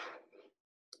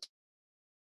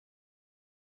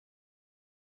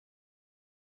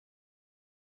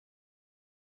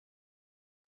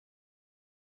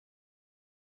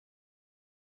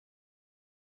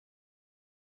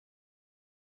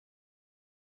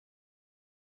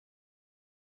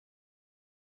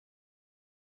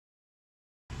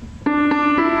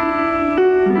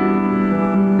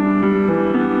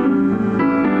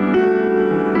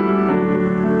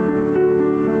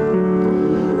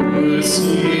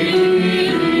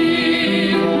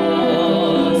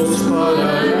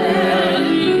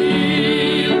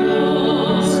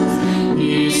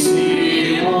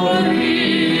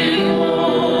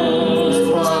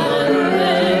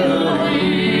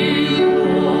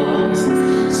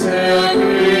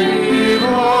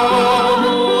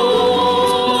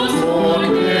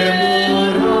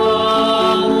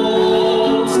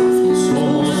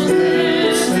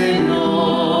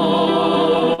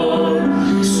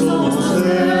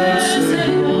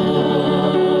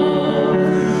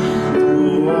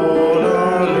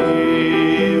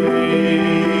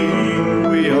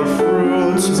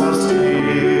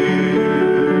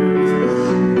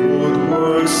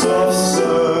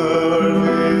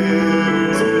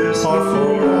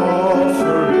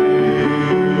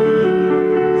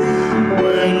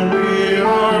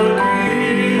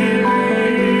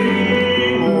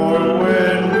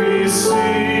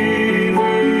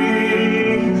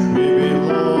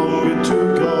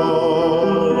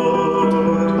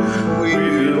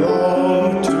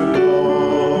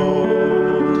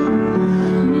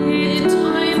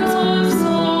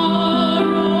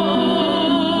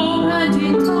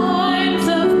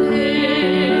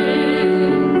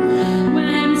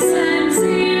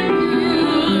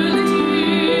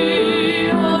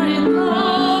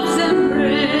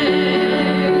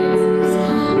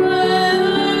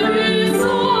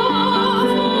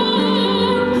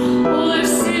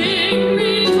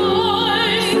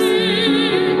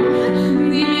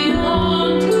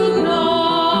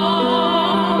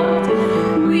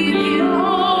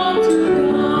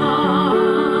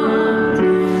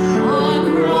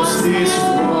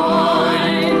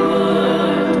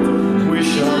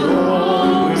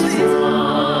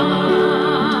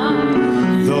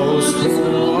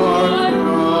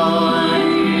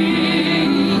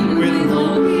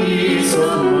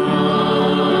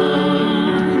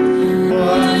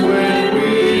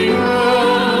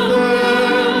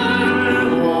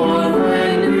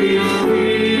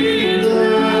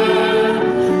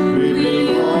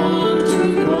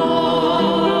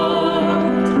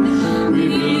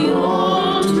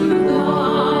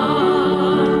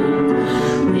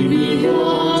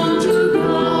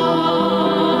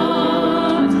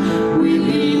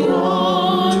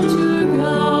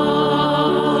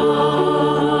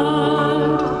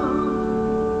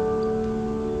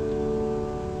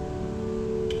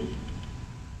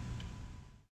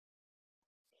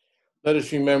 Let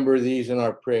us remember these in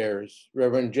our prayers.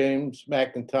 Reverend James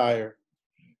McIntyre,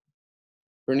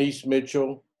 Bernice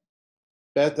Mitchell,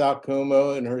 Beth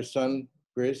Alcomo and her son,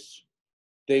 Chris,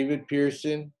 David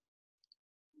Pearson,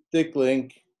 Dick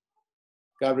Link,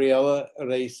 Gabriela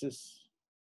Aresis,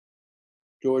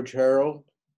 George Harold,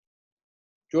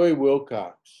 Joy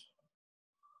Wilcox,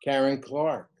 Karen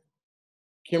Clark,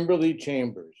 Kimberly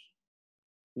Chambers,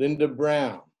 Linda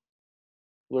Brown,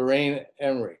 Lorraine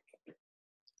Emmerich,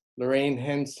 Lorraine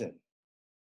Henson,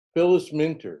 Phyllis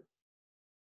Minter,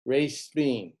 Ray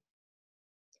Speen,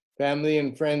 family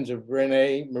and friends of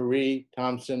Renee Marie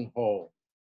Thompson Hall,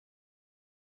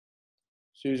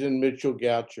 Susan Mitchell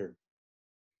Goucher,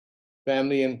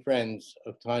 family and friends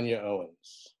of Tanya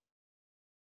Owens.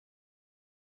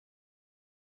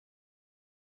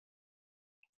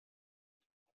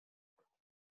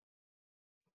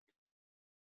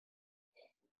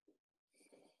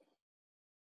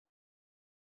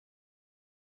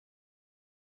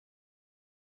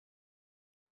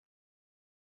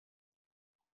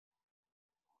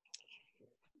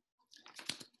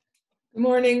 Good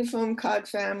morning, FOAMCOG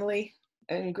family,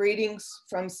 and greetings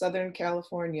from Southern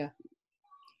California.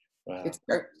 Wow.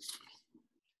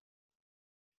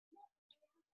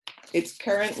 It's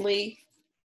currently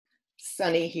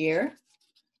sunny here,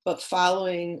 but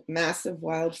following massive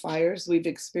wildfires, we've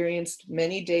experienced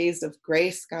many days of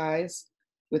gray skies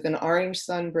with an orange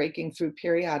sun breaking through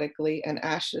periodically and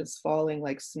ashes falling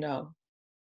like snow.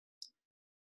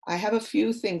 I have a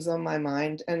few things on my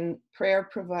mind, and prayer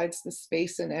provides the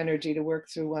space and energy to work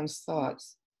through one's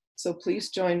thoughts. So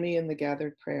please join me in the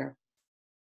gathered prayer.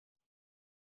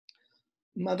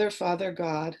 Mother, Father,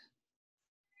 God,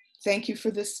 thank you for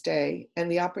this day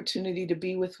and the opportunity to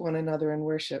be with one another in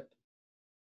worship.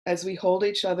 As we hold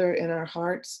each other in our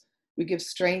hearts, we give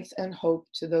strength and hope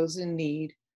to those in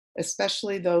need,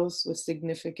 especially those with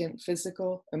significant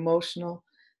physical, emotional,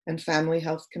 and family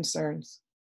health concerns.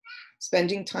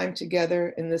 Spending time together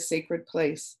in this sacred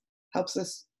place helps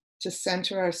us to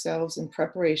center ourselves in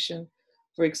preparation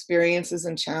for experiences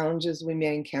and challenges we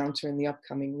may encounter in the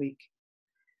upcoming week.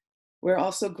 We're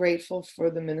also grateful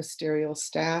for the ministerial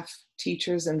staff,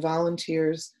 teachers, and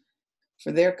volunteers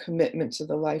for their commitment to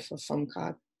the life of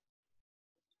FOAMCOG.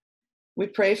 We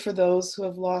pray for those who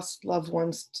have lost loved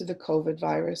ones to the COVID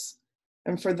virus,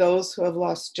 and for those who have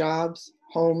lost jobs,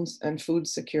 homes, and food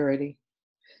security.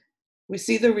 We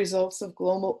see the results of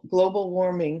global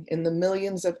warming in the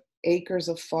millions of acres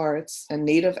of forests and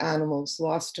native animals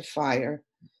lost to fire,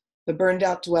 the burned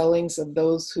out dwellings of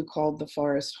those who called the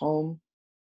forest home,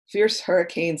 fierce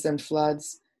hurricanes and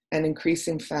floods, and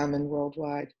increasing famine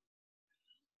worldwide.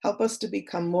 Help us to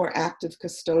become more active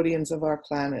custodians of our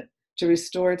planet, to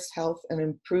restore its health and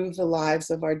improve the lives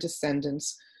of our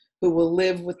descendants who will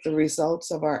live with the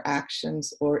results of our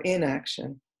actions or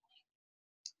inaction.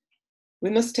 We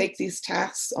must take these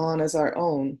tasks on as our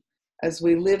own, as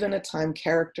we live in a time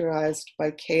characterized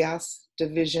by chaos,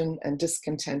 division, and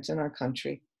discontent in our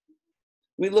country.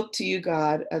 We look to you,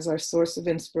 God, as our source of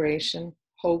inspiration,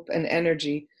 hope, and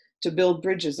energy to build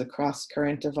bridges across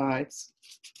current divides.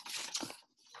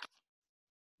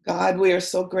 God, we are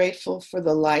so grateful for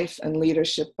the life and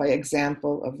leadership by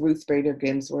example of Ruth Bader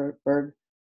Ginsburg.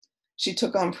 She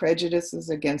took on prejudices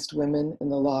against women in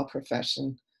the law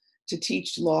profession to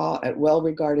teach law at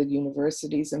well-regarded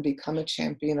universities and become a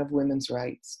champion of women's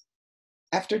rights.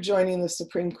 After joining the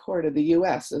Supreme Court of the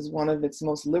US as one of its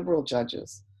most liberal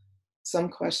judges, some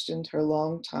questioned her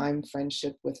long-time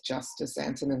friendship with Justice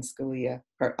Antonin Scalia,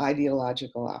 her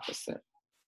ideological opposite.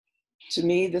 To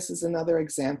me, this is another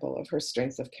example of her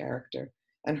strength of character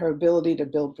and her ability to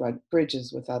build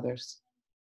bridges with others.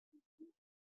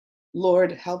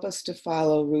 Lord, help us to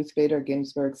follow Ruth Bader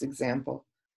Ginsburg's example.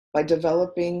 By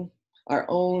developing our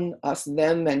own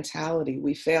us-them mentality,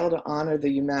 we fail to honor the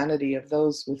humanity of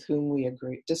those with whom we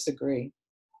disagree.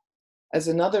 As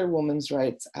another women's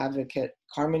rights advocate,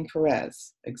 Carmen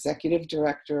Perez, executive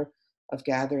director of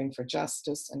Gathering for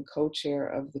Justice and co-chair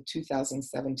of the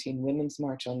 2017 Women's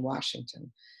March on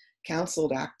Washington,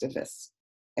 counseled activists,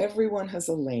 everyone has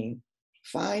a lane.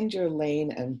 Find your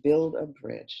lane and build a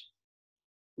bridge.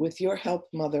 With your help,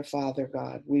 Mother, Father,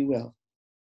 God, we will.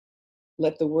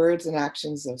 Let the words and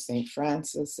actions of St.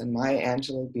 Francis and Maya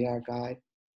Angelou be our guide.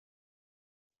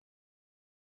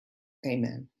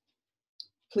 Amen.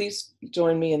 Please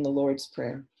join me in the Lord's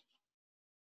Prayer.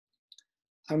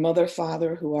 Our Mother,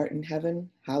 Father, who art in heaven,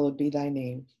 hallowed be thy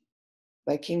name.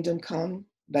 Thy kingdom come,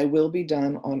 thy will be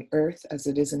done on earth as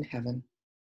it is in heaven.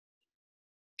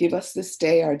 Give us this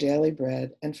day our daily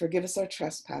bread, and forgive us our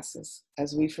trespasses,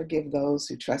 as we forgive those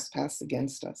who trespass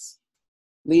against us.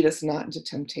 Lead us not into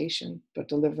temptation, but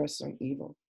deliver us from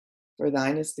evil. For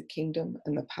thine is the kingdom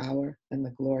and the power and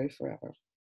the glory forever.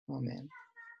 Amen.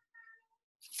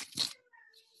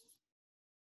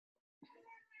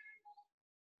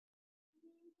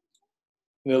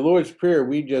 In the Lord's Prayer,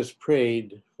 we just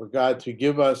prayed for God to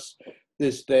give us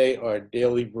this day our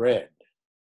daily bread.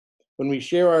 When we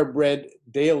share our bread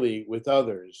daily with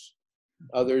others,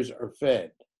 others are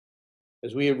fed.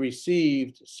 As we have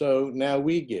received, so now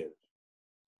we give.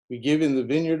 We give in the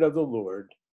vineyard of the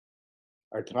Lord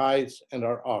our tithes and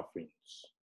our offerings.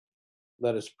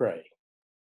 Let us pray.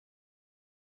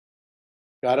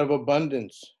 God of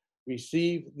abundance,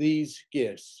 receive these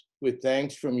gifts with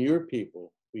thanks from your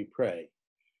people, we pray.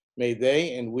 May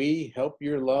they and we help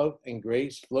your love and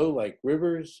grace flow like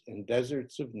rivers in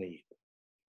deserts of need.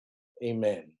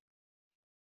 Amen.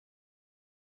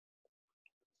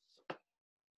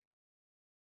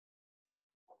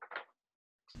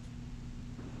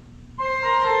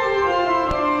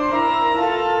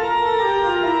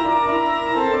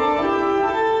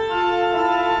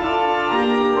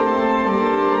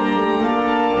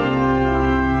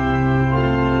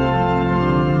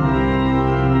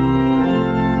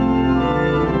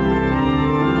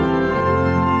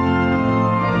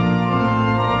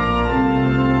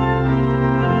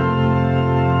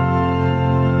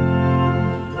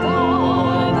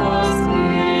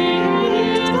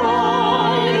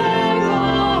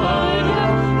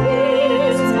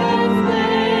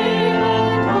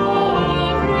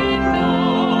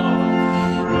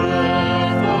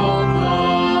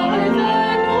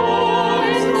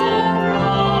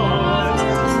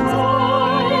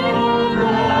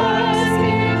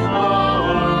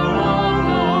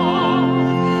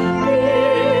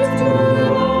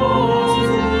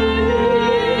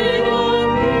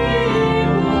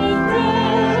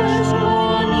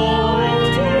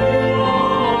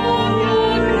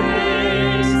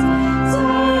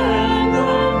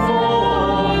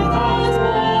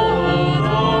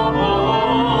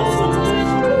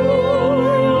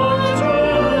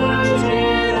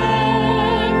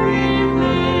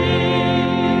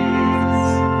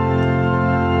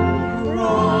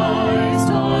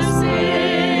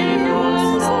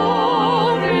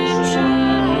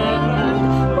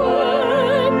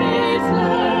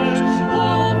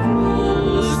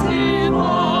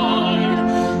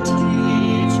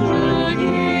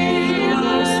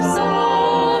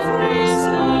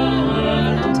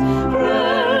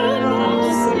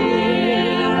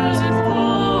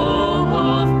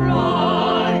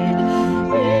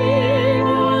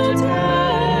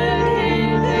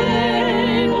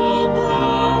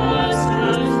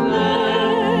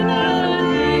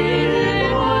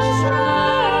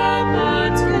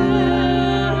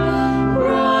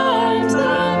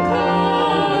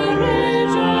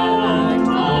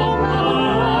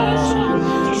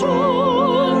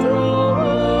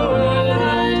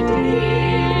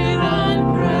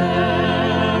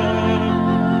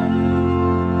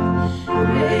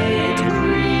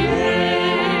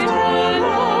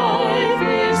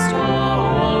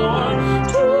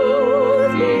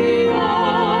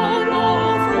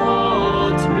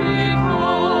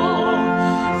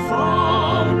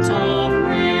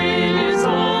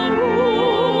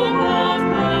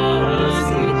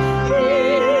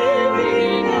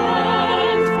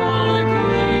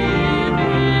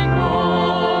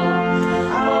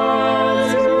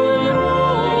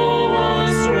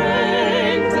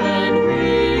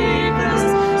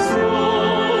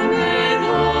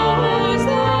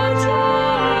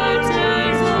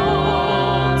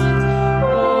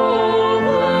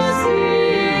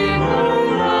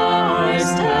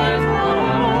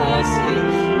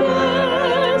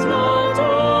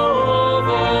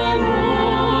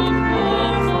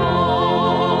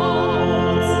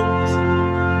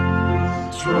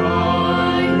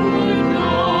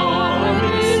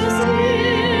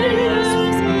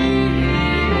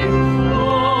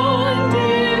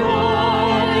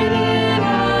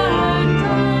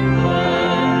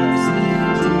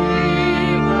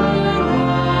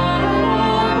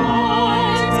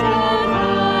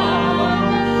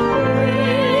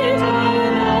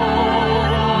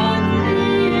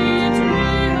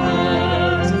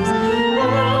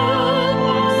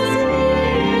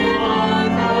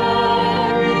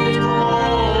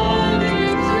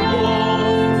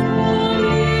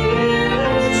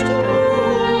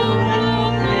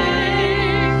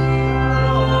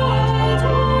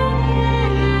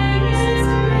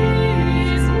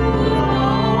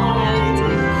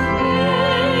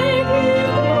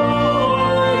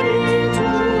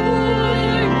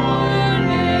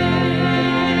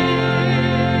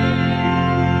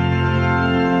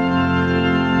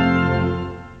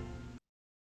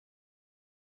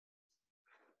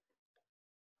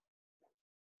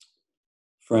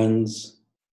 Friends,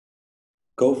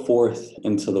 go forth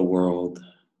into the world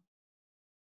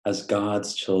as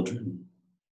God's children.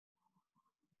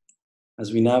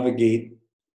 As we navigate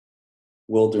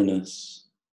wilderness,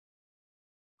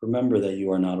 remember that you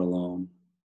are not alone,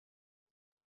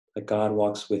 that God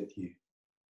walks with you.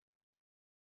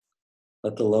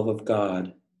 Let the love of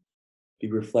God be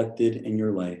reflected in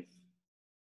your life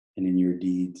and in your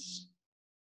deeds.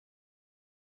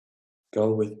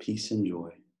 Go with peace and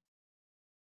joy.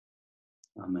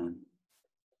 Amen.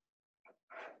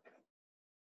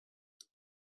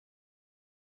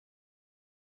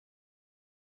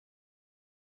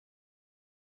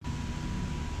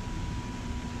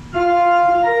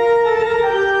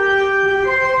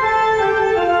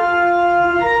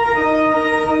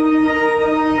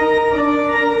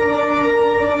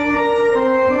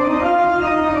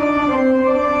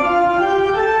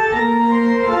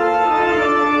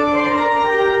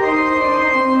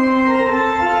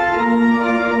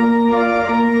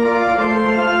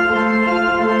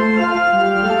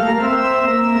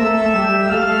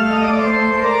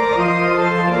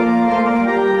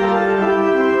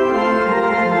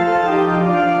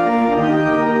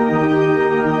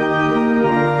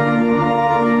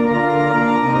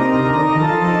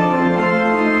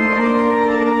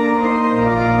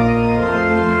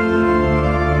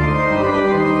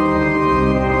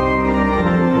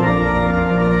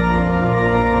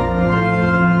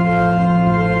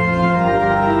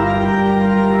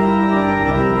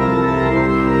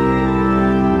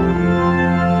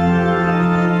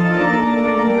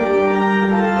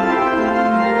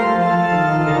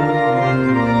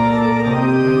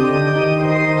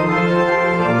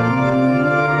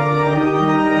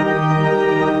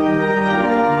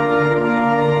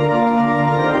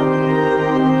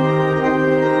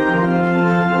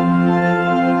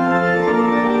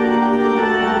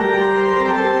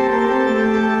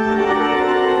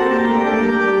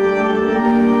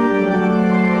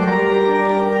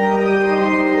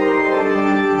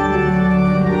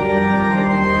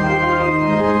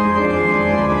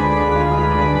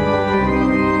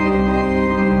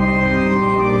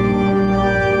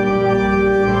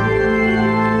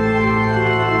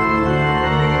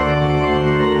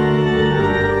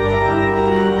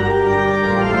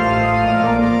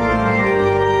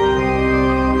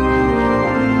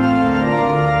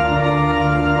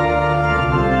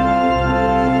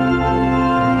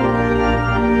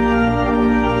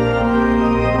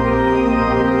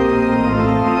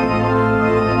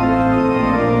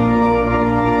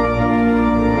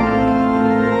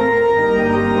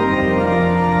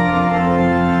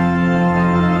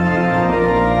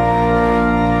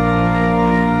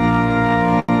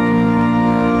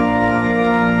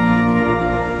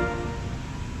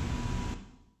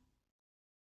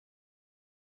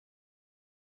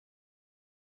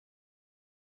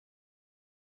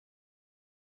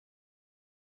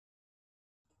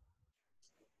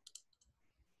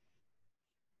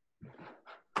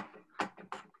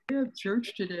 We have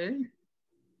church today.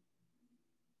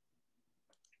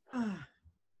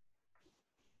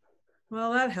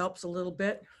 Well, that helps a little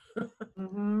bit.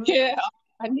 Yeah,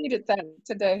 I needed that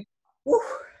today. Woo.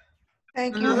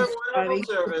 Thank you, Another everybody.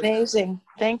 wonderful service. Amazing.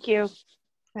 Thank you.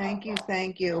 Thank you.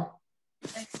 Thank you.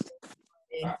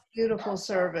 Beautiful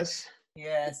service.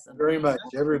 Yes. Very much,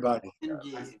 everybody.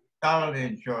 I thoroughly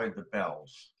enjoyed the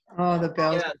bells. Oh, the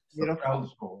bells. Yes. are The Beautiful.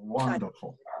 bells were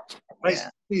wonderful. Nice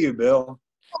to see you, Bill.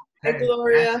 Hi, Hey,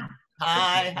 Gloria.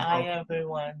 Hi,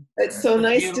 everyone. It's so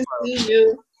nice to see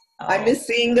you. I Oh, miss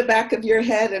seeing the back of your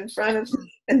head in front of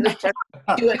in the front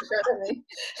you in front of me.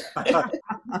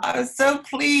 I was so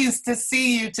pleased to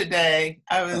see you today.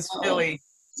 I was really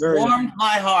Very warmed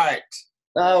my heart.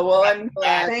 Oh, well, I'm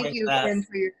glad. Back Thank with you, us. Kim,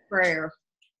 for your prayer.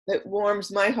 It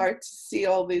warms my heart to see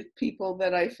all these people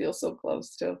that I feel so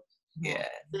close to. Yeah.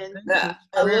 I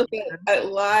look at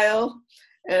Lyle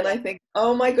and I think,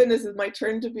 oh my goodness, it's my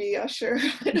turn to be usher.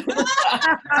 Gabe.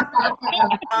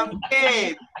 I'm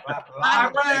Gabe,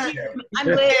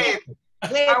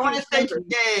 I want to say to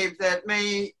Gabe that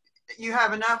may you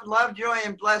have enough love, joy,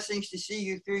 and blessings to see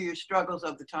you through your struggles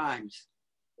of the times.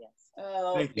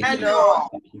 Oh, Thank you. you And you know,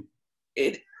 all.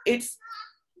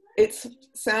 it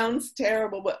sounds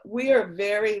terrible, but we are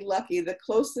very lucky. The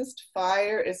closest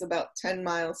fire is about 10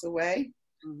 miles away,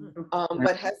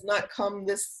 but has not come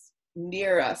this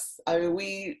near us. I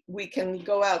mean, we can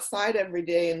go outside every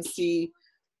day and see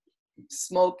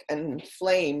smoke and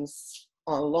flames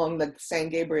along the San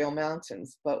Gabriel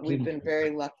Mountains, but we've been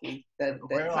very lucky that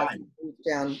Where that are hasn't moved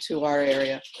down to our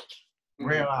area.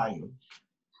 Where are you?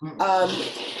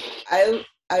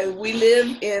 We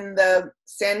live in the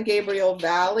San Gabriel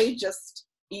Valley, just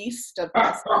east of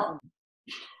Pasadena.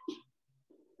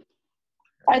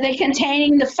 Are they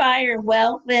containing the fire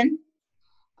well then?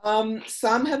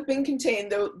 Some have been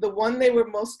contained. The one they were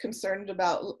most concerned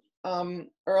about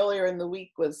earlier in the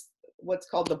week was what's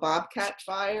called the Bobcat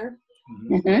fire.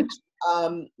 Mhm.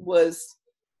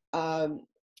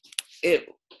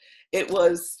 It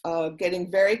was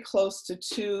getting very close to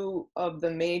two of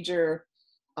the major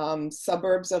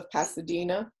suburbs of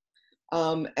Pasadena,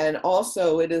 and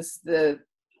also it is the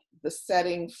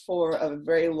setting for a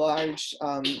very large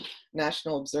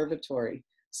national observatory.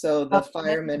 So the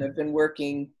firemen have been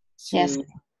working to Yes.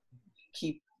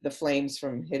 keep the flames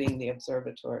from hitting the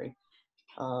observatory.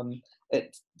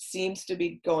 It seems to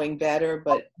be going better,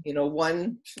 but you know,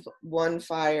 one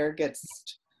fire gets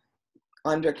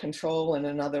under control and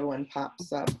another one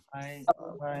pops up.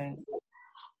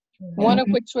 One of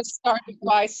which was started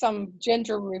by some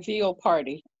gender reveal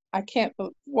party. I can't,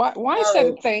 why is that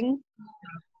a thing?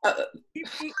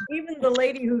 Even the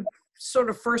lady who sort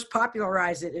of first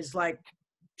popularized it is like,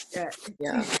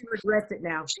 Yeah. she regrets it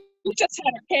now. She just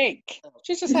had a cake.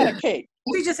 She just had a cake.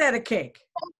 She just had a cake.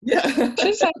 Yeah. She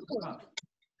just had a cake.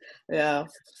 Yeah.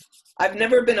 I've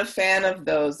never been a fan of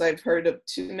those. I've heard of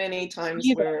too many times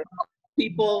where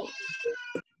people,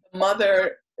 the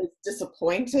mother is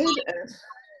disappointed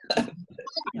and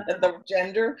the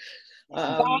gender.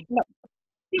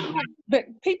 But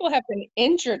people have been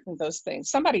injured in those things.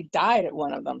 Somebody died at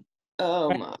one of them.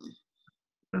 Oh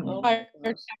my.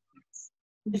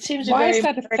 It seems Why very is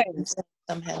that a thing? important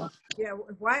somehow. Yeah,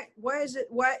 why is it,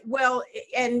 well,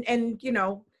 and you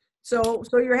know, so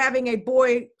you're having a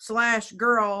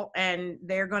boy/girl and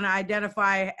they're going to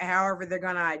identify however they're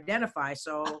going to identify,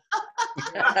 so.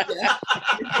 Good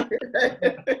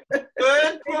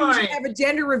Maybe you should point. have a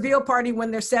gender reveal party when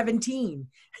they're 17.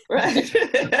 Right.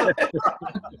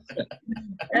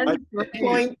 Good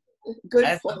point. Good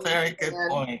That's point. a very good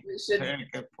And point. we should Very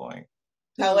good point.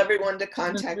 tell everyone to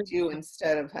contact you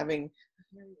instead of having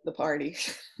the party.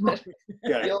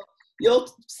 You'll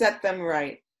set them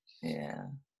right. Yeah.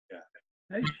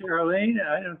 Hey, Charlene.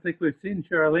 I don't think we've seen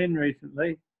Charlene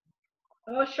recently.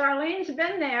 Oh, Charlene's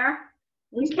been there.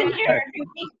 We can hear her,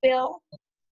 Bill.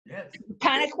 Yes.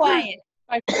 Kind of quiet.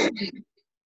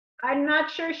 I'm not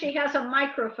sure she has a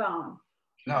microphone.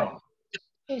 No.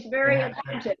 She's very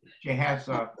attentive. She has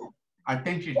I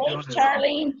think she's Hey, doing it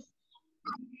Charlene.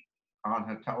 on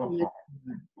her telephone.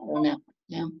 I don't know.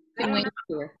 No. Can wait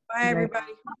for her. Bye,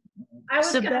 everybody.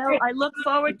 Sibel, I look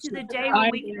forward to the day when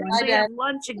we can actually have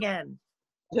lunch again.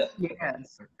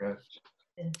 Yes.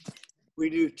 Okay. We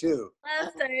do too.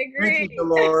 Yes, I Thank agree. you,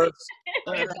 Dolores.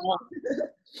 One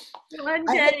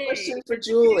I have a day. question for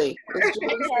Julie. Is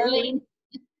Julie Charlene.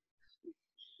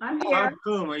 I'm Bob here.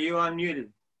 Coombe, are you unmuted?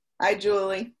 Hi,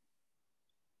 Julie.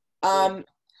 Are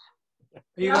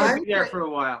you going to be there for a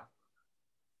while?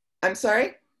 I'm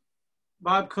sorry?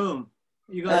 Bob Coombe,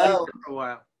 you're going to be Oh. there for a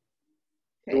while.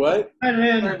 What?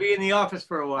 You're going to be in the office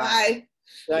for a while. Hi.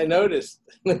 I noticed.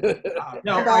 No,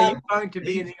 are you going to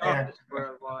be in the office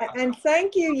for a while? And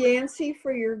thank you, Yancy,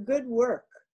 for your good work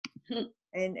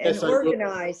and Yes, I will.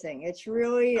 organizing. It's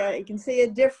really, you can see a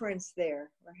difference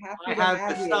there. We're happy I to have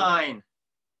have the you. sign.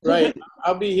 Right.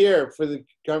 I'll be here for the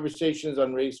conversations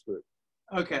on race group.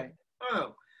 Okay.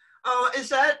 Oh, is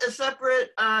that a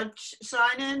separate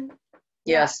sign-in?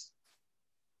 Yes.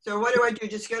 So what do I do?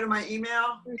 Just go to my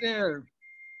email? There.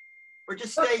 Or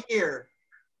just stay here?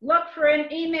 Look for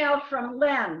an email from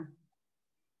Lynn.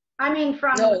 I mean,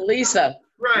 from. No, Lisa.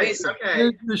 Right, Lisa. okay.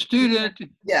 Here's the student.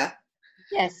 Yeah.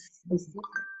 Yes.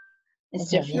 It's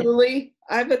different. Julie,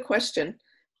 I have a question.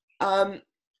 Do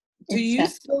you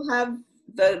still have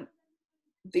the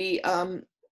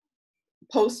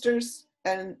posters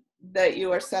and that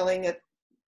you are selling at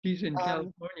He's in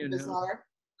California now. Bazaar?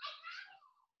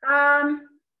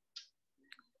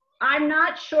 I'm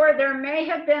not sure. There may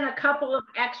have been a couple of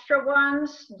extra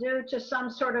ones due to some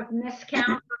sort of miscount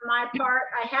on my part.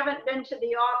 I haven't been to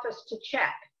the office to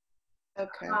check.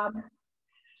 Okay.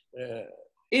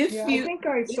 I think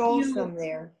I saw some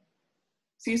there.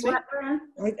 Excuse me?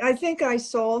 I think I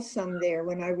saw some there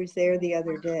when I was there the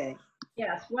other day.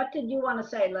 Yes. What did you want to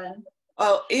say, Lynn?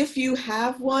 Oh, if you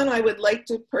have one, I would like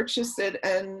to purchase it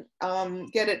and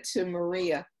get it to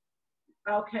Maria.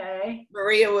 Okay.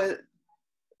 Maria was,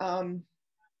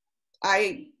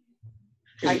 I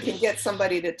can get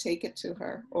somebody to take it to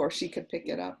her, or she could pick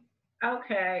it up.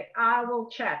 Okay. I will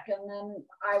check and then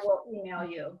I will email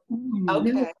you.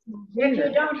 Okay. If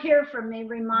you don't hear from me,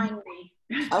 remind me.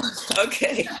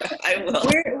 Okay, I will.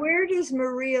 Where does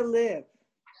Maria live?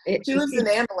 She lives in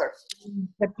Ambler.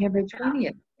 September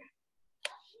 20th.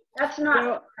 That's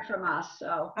not far from us,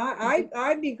 so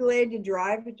I'd be glad to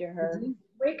drive it to her.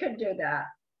 we could do that.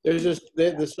 There's just,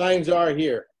 the signs are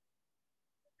here.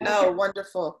 Oh,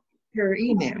 wonderful. Her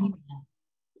email.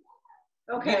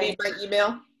 You Okay. need my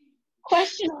email?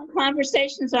 Question on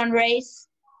conversations on race.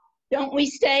 Don't we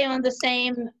stay on the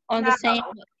same,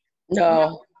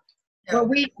 No. Well,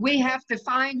 we have to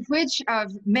find which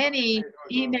of many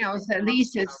emails that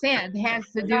Lisa sent has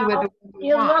to do with the one we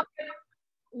You want.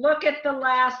 look at the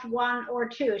last one or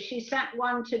two. She sent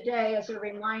one today as a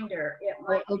reminder. It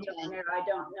might be on there, I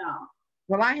don't know.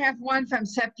 Well, I have one from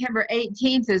September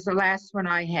 18th is the last one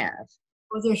I have.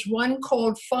 Well, there's one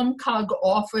called FUMCOG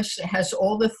office. It has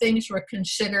all the things we're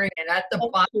considering, and at the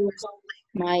bottom is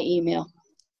my email.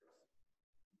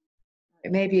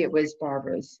 Maybe it was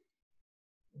Barbara's.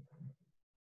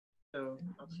 So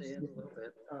I'll see it in a little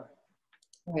bit.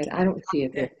 All right, I don't see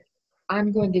it there.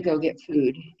 I'm going to go get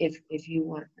food if you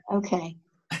want. Okay.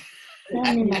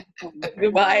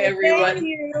 Goodbye, everyone. Thank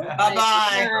you.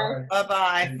 Bye-bye.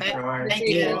 Bye-bye. Thank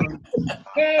you.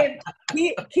 Dave.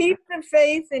 Keep the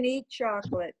faith and eat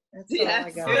chocolate. That's all I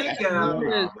Yes, got. there you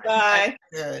go. Bye.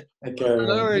 Good. Take care,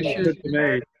 everyone. Good to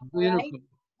me. Beautiful.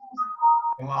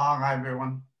 So long,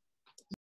 everyone.